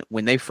in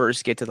when they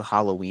first get to the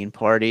Halloween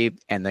party,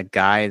 and the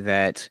guy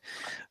that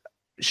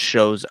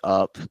shows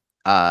up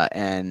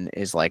and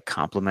is like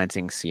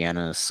complimenting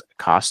Sienna's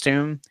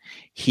costume,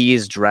 he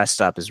is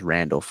dressed up as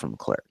Randall from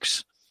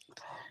Clerks.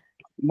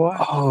 what?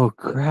 Oh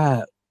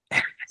crap!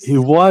 He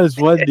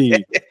wasn't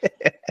he?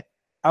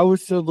 I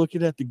was so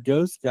looking at the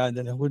ghost guy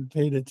that I wasn't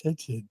paying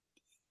attention.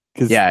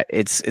 Yeah,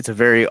 it's a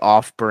very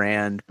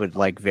off-brand, but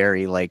like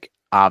very like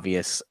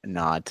obvious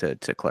nod to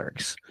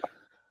Clerks.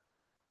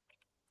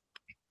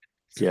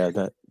 Yeah,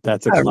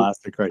 that's a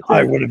classic right there.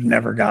 I would have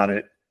never got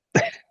it.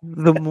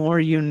 The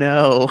more you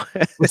know.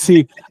 Well,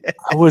 see,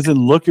 I wasn't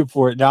looking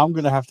for it. Now I'm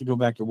gonna have to go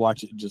back and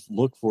watch it and just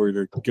look for it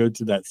or go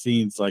to that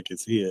scene so I can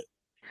see it.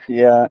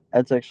 Yeah,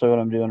 that's actually what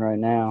I'm doing right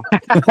now.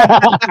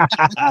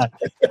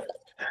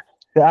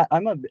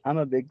 I'm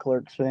a big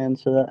Clerks fan,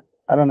 so that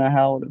I don't know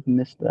how I would have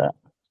missed that.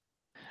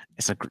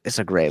 It's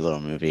a great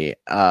little movie.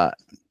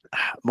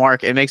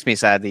 Mark, it makes me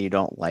sad that you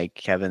don't like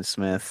Kevin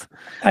Smith.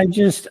 I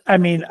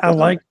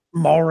like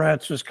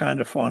Mallrats was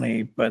kind of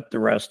funny, but the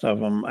rest of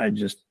them, I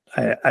just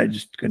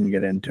couldn't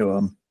get into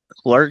them.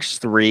 Clerks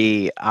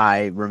 3,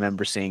 I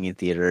remember seeing in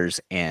theaters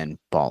and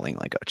bawling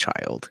like a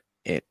child.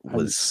 It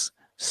was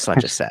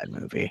such a sad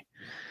movie.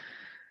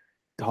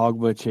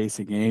 Dogma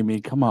Chasing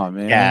Amy. Come on,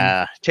 man.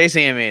 Yeah,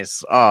 Chasing Amy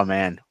is, oh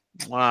man,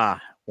 wow,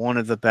 one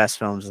of the best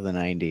films of the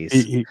 90s.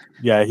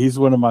 He's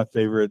one of my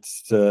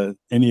favorites.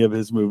 Any of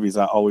his movies,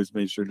 I always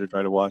made sure to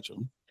try to watch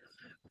them.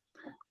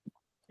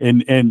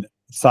 And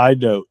side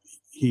note,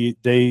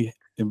 they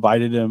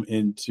invited him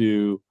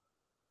into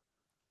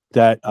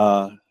that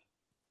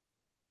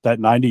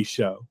 90s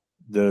show,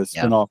 the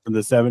spinoff from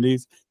the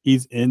 70s.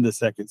 He's in the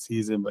second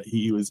season, but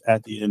he was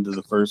at the end of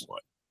the first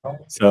one.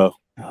 So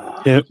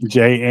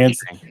Jay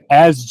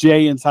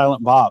and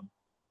Silent Bob.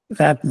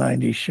 That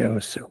 90s show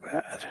is so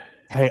bad.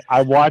 Hey,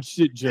 I watched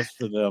it just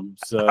for them.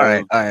 So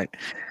all right.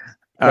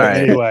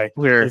 Anyway,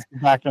 we're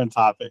back on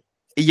topic.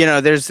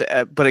 There's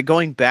but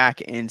going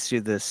back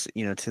into this,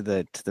 to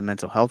the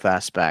mental health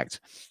aspect,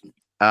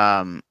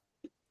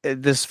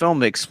 this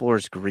film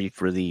explores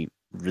grief really,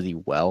 really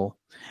well.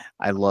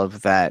 I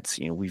love that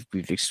we've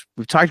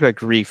talked about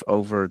grief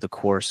over the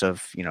course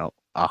of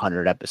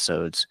 100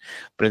 episodes,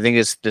 but I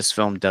think this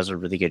film does a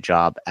really good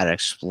job at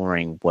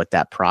exploring what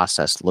that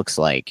process looks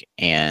like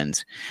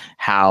and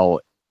how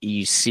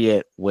you see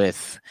it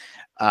with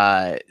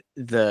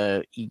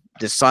the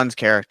son's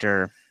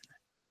character,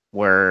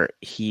 where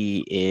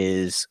he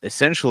is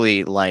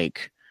essentially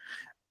like,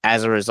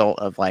 as a result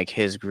of like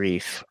his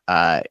grief,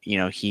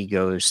 he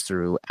goes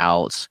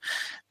throughout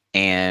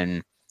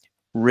and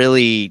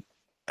really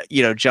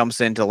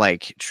jumps into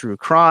like true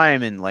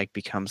crime and like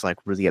becomes like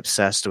really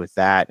obsessed with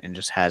that and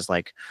just has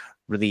like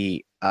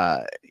really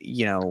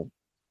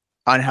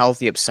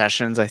unhealthy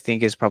obsessions, I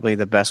think, is probably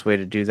the best way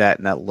to do that,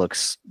 and that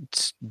looks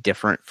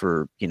different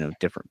for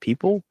different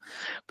people.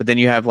 But then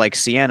you have like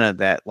Sienna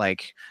that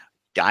like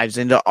dives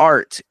into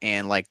art,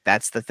 and like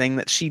that's the thing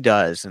that she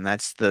does, and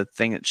that's the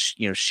thing that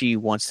she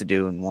wants to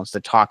do and wants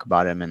to talk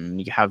about him. And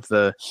you have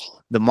the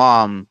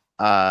mom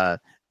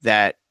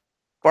that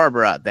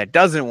Barbara that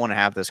doesn't want to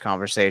have those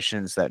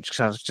conversations, that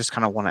just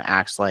kind of want to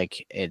act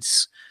like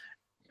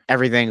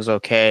everything's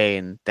okay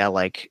and that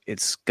like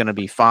it's gonna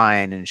be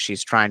fine, and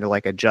she's trying to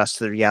like adjust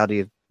to the reality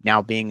of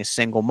now being a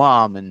single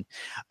mom. And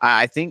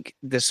I think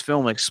this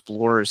film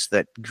explores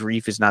that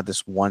grief is not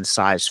this one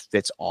size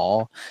fits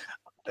all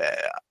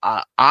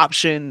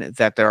option,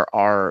 that there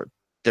are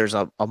there's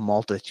a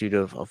multitude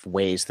of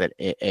ways that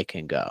it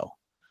can go.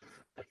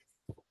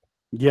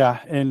 Yeah,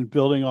 and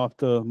building off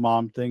the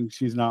mom thing,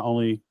 she's not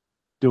only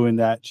doing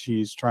that,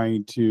 she's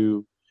trying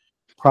to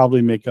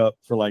probably make up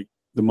for like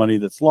the money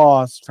that's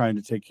lost, trying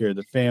to take care of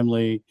the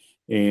family,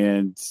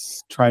 and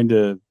trying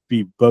to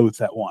be both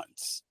at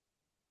once.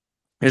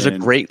 There's a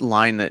great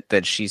line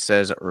that she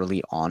says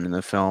early on in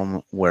the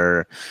film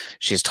where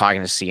she's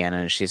talking to Sienna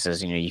and she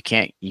says, you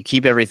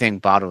keep everything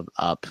bottled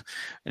up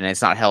and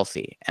it's not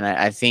healthy. And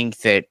I think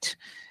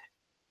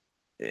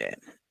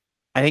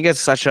it's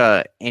such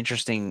a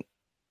interesting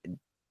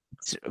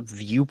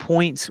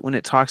viewpoint when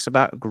it talks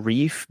about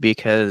grief,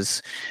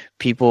 because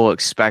people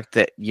expect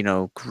that,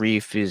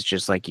 grief is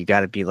just like, you got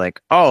to be like,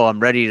 oh, I'm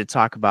ready to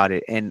talk about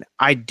it. And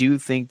I do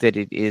think that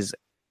it is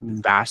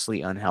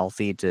vastly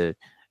unhealthy to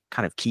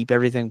kind of keep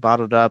everything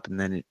bottled up and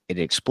then it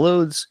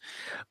explodes,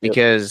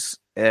 because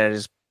that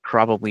is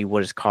probably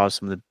what has caused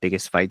some of the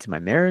biggest fights in my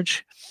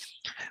marriage.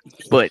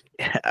 But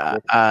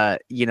I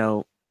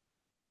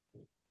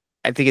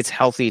think it's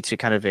healthy to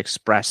kind of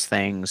express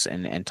things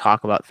and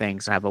talk about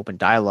things and have open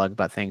dialogue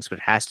about things, but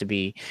it has to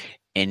be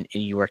in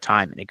your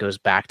time. And it goes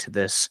back to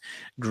this: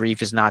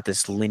 grief is not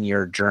this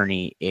linear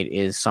journey. It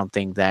is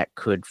something that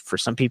could, for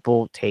some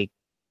people, take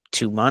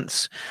 2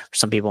 months. For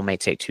some people, may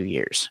take 2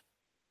 years.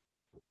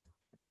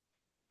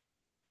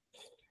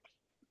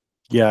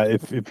 Yeah,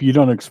 if you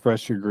don't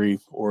express your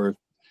grief,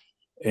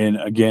 and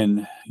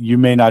again, you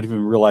may not even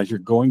realize you're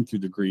going through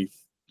the grief.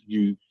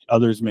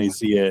 Others may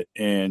see it,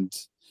 and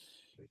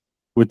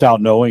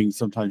without knowing,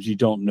 sometimes you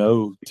don't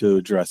know to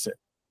address it.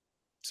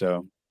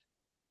 So,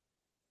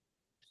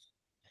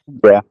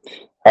 yeah,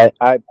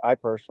 I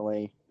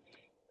personally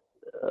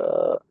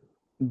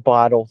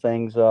bottle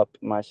things up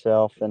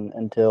myself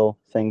until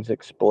things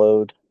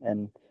explode.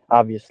 And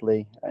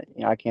obviously,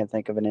 I can't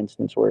think of an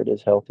instance where it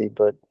is healthy,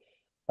 but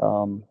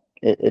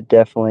it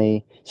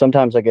definitely,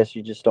 sometimes I guess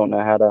you just don't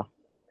know how to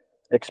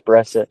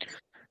express it.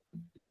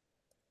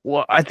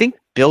 Well, I think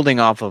building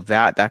off of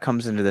that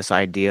comes into this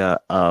idea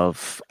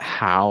of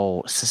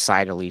how,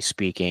 societally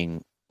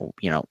speaking,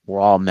 we're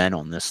all men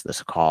on this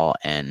call,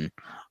 and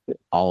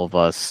all of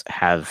us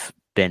have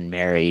been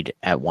married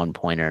at one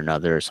point or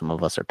another. Some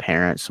of us are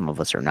parents, some of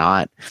us are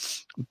not.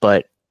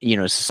 But,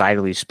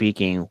 societally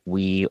speaking,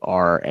 we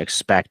are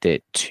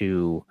expected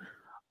to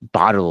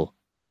bottle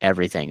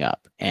everything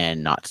up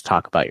and not to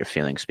talk about your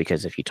feelings,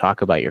 because if you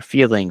talk about your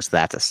feelings,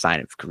 that's a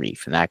sign of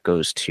grief. And that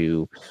goes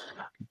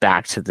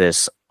back to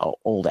this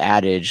old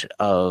adage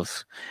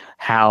of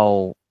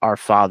how our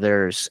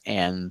fathers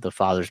and the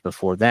fathers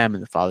before them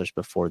and the fathers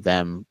before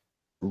them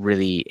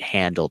really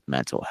handled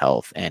mental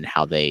health, and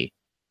how they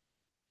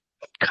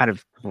kind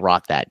of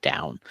brought that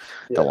down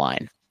the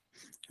line.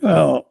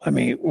 Well, I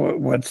mean,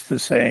 what's the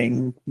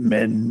saying?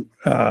 Men,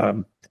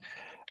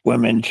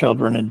 women,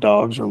 children, and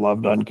dogs are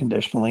loved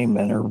unconditionally.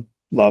 Men are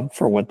loved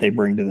for what they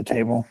bring to the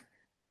table.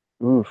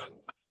 Oof.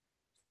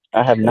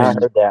 I have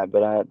not heard that,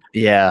 but I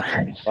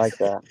like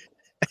that.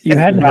 You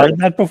hadn't heard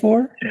that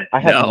before? I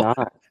have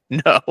not.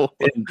 No.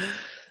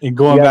 And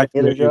going back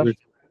to Josh?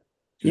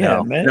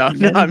 Yeah,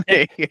 not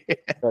me.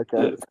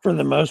 Okay. For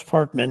the most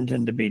part, men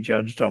tend to be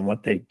judged on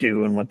what they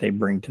do and what they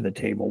bring to the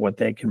table, what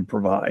they can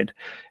provide.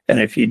 And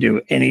if you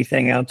do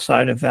anything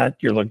outside of that,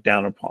 you're looked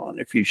down upon.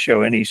 If you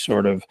show any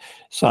sort of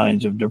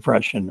signs of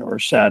depression or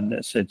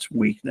sadness, it's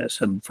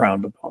weakness and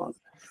frowned upon.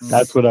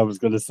 That's what I was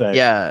going to say.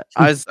 Yeah,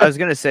 I was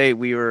going to say,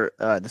 we were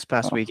this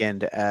past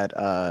weekend at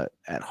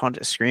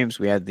Haunted Screams.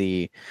 We had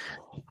the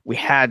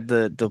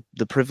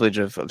privilege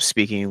of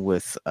speaking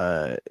with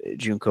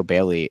Junko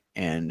Bailey,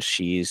 and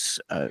she's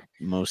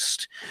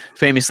most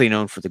famously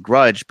known for The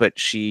Grudge, but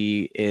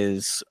she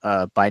is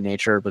by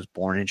nature was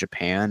born in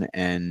Japan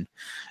and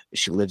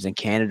she lives in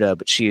Canada.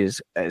 But she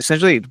is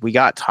essentially, we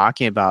got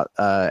talking about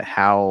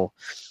how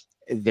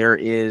there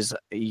is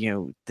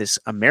this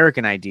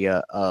American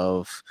idea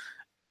of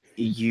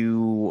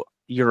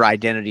your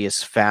identity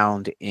is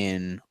found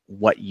in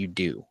what you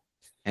do.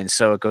 And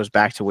so it goes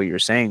back to what you're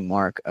saying,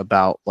 Mark,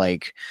 about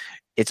like,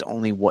 it's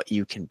only what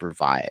you can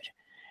provide.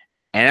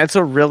 And that's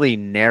a really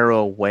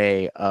narrow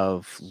way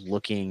of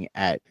looking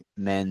at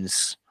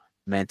men's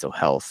mental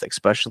health,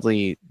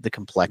 especially the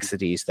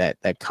complexities that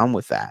come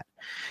with that.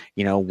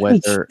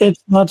 Whether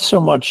it's not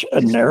so much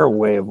a narrow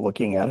way of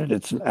looking at it,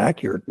 it's an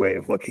accurate way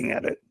of looking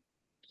at it.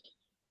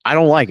 I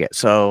don't like it,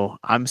 so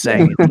I'm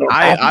saying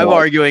I'm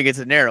arguing it's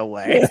a narrow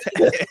way.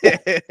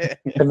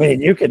 I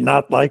mean, you can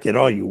not like it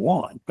all you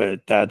want, but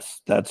that's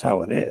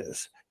how it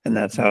is, and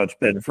that's how it's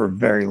been for a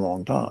very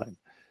long time.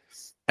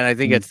 And I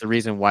think it's the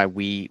reason why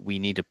we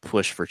need to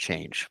push for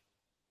change,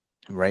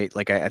 right?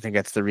 Like I think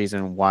that's the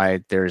reason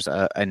why there's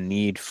a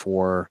need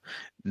for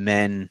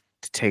men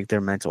to take their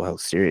mental health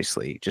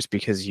seriously. Just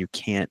because you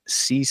can't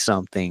see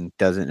something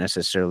doesn't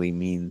necessarily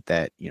mean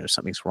that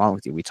something's wrong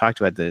with you. We talked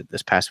about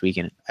this past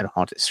weekend at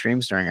Haunted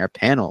Streams during our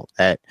panel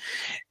that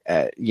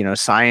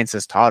science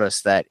has taught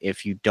us that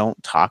if you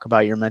don't talk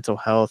about your mental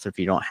health, or if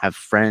you don't have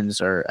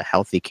friends or a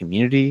healthy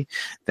community,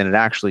 then it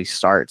actually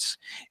starts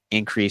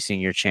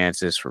increasing your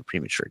chances for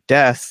premature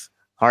death,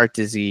 heart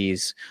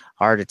disease,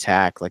 heart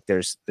attack. Like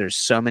there's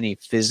so many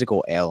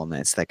physical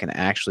ailments that can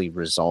actually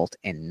result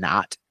in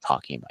not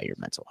talking about your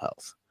mental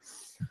health.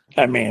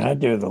 I mean, I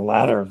do the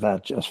latter of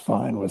that just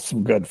fine with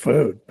some good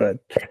food, but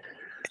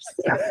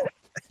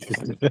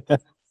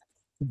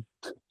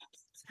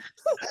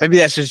maybe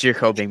that's just your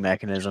coping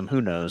mechanism.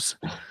 Who knows?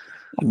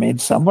 I mean,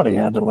 somebody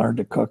had to learn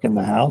to cook in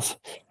the house.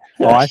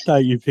 Oh, I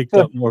thought you picked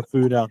up more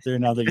food out there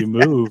now that you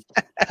moved.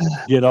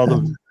 Get all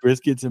the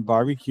briskets and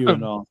barbecue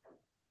and all.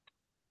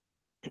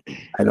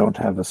 I don't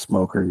have a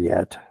smoker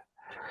yet.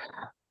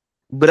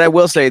 But I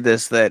will say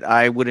this, that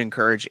I would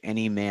encourage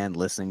any man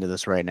listening to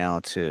this right now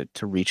to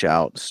reach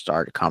out,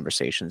 start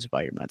conversations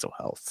about your mental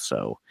health.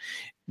 So,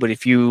 but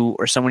if you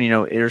or someone you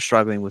know is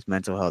struggling with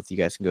mental health, you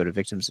guys can go to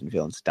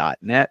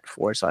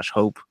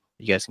victimsandvillains.net/hope.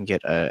 You guys can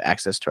get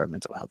access to our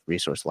mental health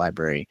resource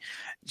library.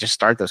 Just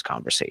start those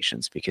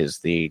conversations because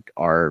they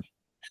are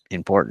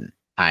important.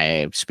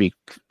 I speak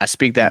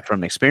that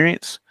from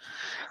experience.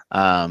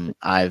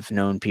 I've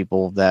known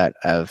people that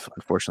have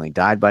unfortunately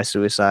died by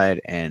suicide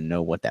and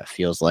know what that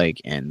feels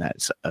like, and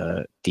that's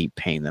a deep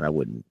pain that I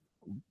would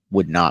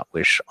not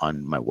wish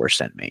on my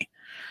worst enemy.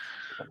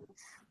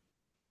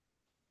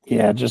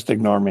 Yeah, just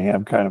ignore me.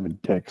 I'm kind of a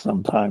dick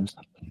sometimes.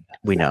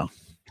 We know.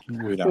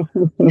 We know.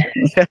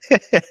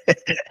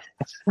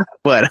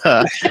 But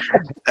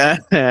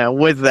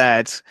with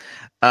that,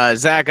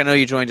 Zach, I know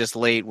you joined us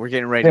late. We're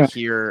getting ready to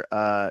hear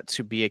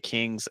To Be a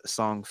King's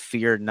song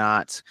Fear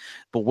Not.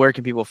 But where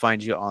can people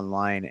find you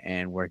online,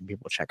 and where can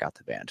people check out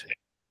the band?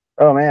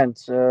 Oh man,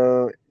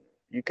 so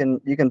you can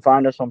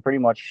find us on pretty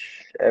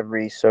much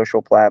every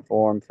social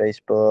platform: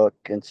 Facebook,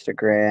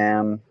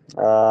 Instagram,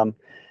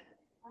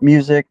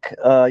 music.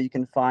 You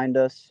can find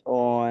us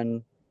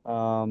on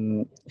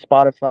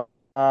Spotify,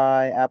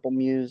 Apple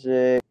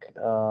Music,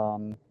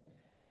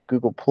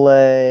 Google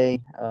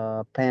Play,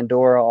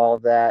 Pandora, all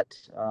of that.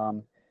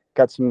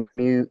 Got some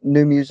new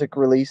music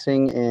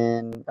releasing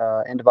in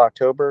end of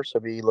October, so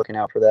be looking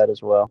out for that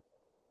as well.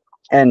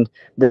 And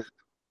the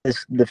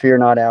Fear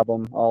Not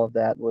album, all of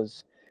that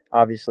was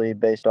obviously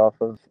based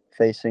off of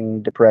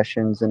facing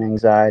depressions and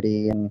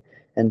anxiety and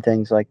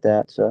things like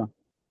that. So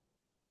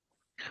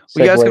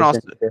you guys can segues also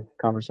into the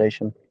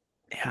conversation.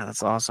 Yeah,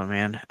 that's awesome,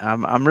 man.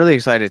 I'm really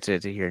excited to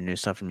hear new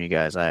stuff from you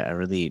guys. I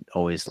really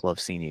always love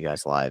seeing you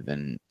guys live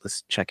and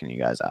just checking you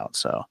guys out.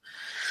 So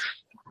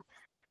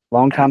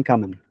Long time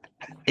coming.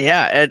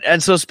 yeah,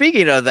 and so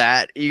speaking of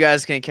that, you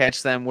guys can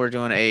catch them. We're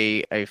doing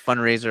a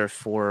fundraiser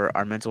for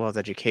our mental health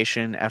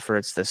education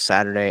efforts this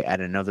Saturday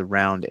at Another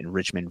Round in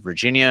Richmond,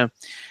 Virginia.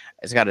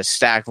 It's got a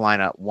stacked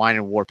lineup: Wine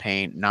and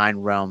Warpaint, Nine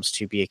Realms,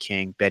 To Be a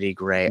King, Betty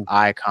Gray,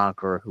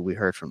 I-Conqueror, who we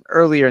heard from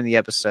earlier in the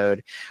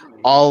episode.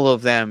 All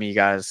of them, you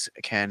guys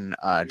can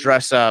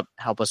dress up,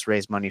 help us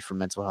raise money for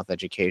mental health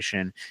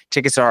education.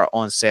 Tickets are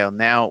on sale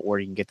now, or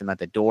you can get them at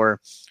the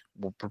door.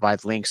 We'll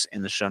provide links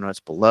in the show notes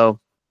below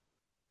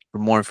for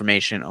more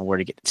information on where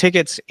to get the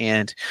tickets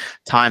and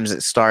times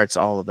it starts,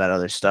 all of that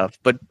other stuff.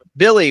 But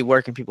Billy,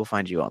 where can people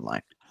find you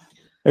online?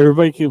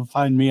 Everybody can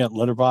find me at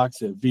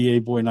Letterboxd at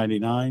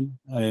VABoy99,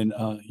 and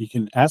you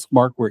can ask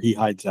Mark where he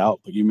hides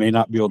out, but you may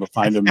not be able to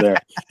find him there.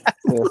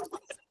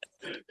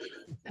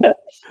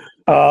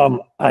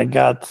 I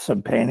got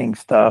some painting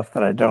stuff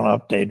that I don't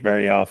update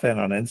very often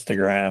on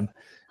Instagram.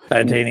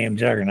 Titanium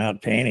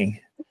Juggernaut painting.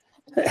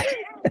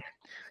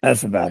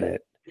 That's about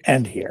it.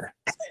 And here.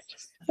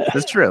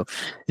 That's true.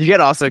 You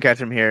can also catch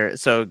him here.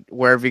 So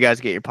wherever you guys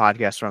get your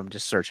podcast from,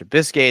 just search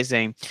Abyss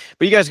Gazing.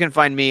 But you guys can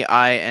find me.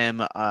 I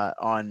am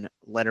on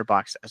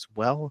Letterboxd as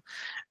well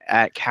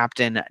at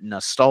Captain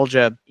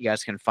Nostalgia. You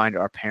guys can find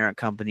our parent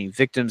company,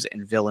 Victims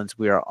and Villains.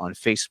 We are on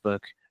Facebook,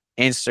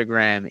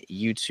 Instagram,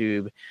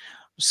 YouTube,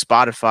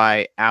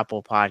 Spotify,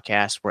 Apple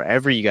Podcasts,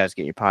 wherever you guys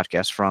get your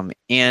podcasts from.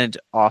 And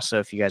also,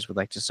 if you guys would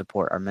like to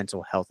support our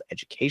mental health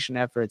education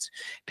efforts,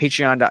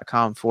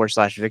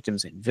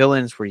 patreon.com/victims and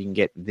villains, where you can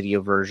get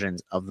video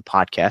versions of the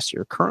podcast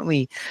you're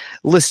currently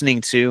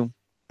listening to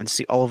and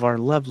see all of our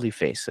lovely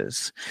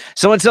faces.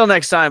 So until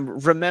next time,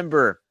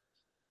 remember,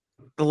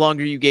 the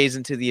longer you gaze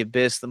into the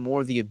abyss, the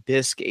more the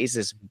abyss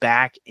gazes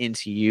back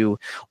into you.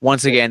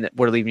 Once again,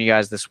 we're leaving you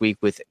guys this week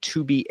with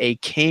To Be a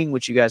King,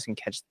 which you guys can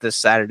catch this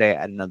Saturday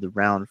at Another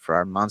Round for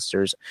our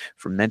Monsters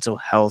for Mental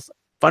Health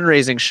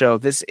fundraising show.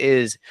 This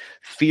is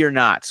Fear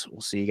Not.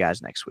 We'll see you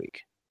guys next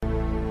week.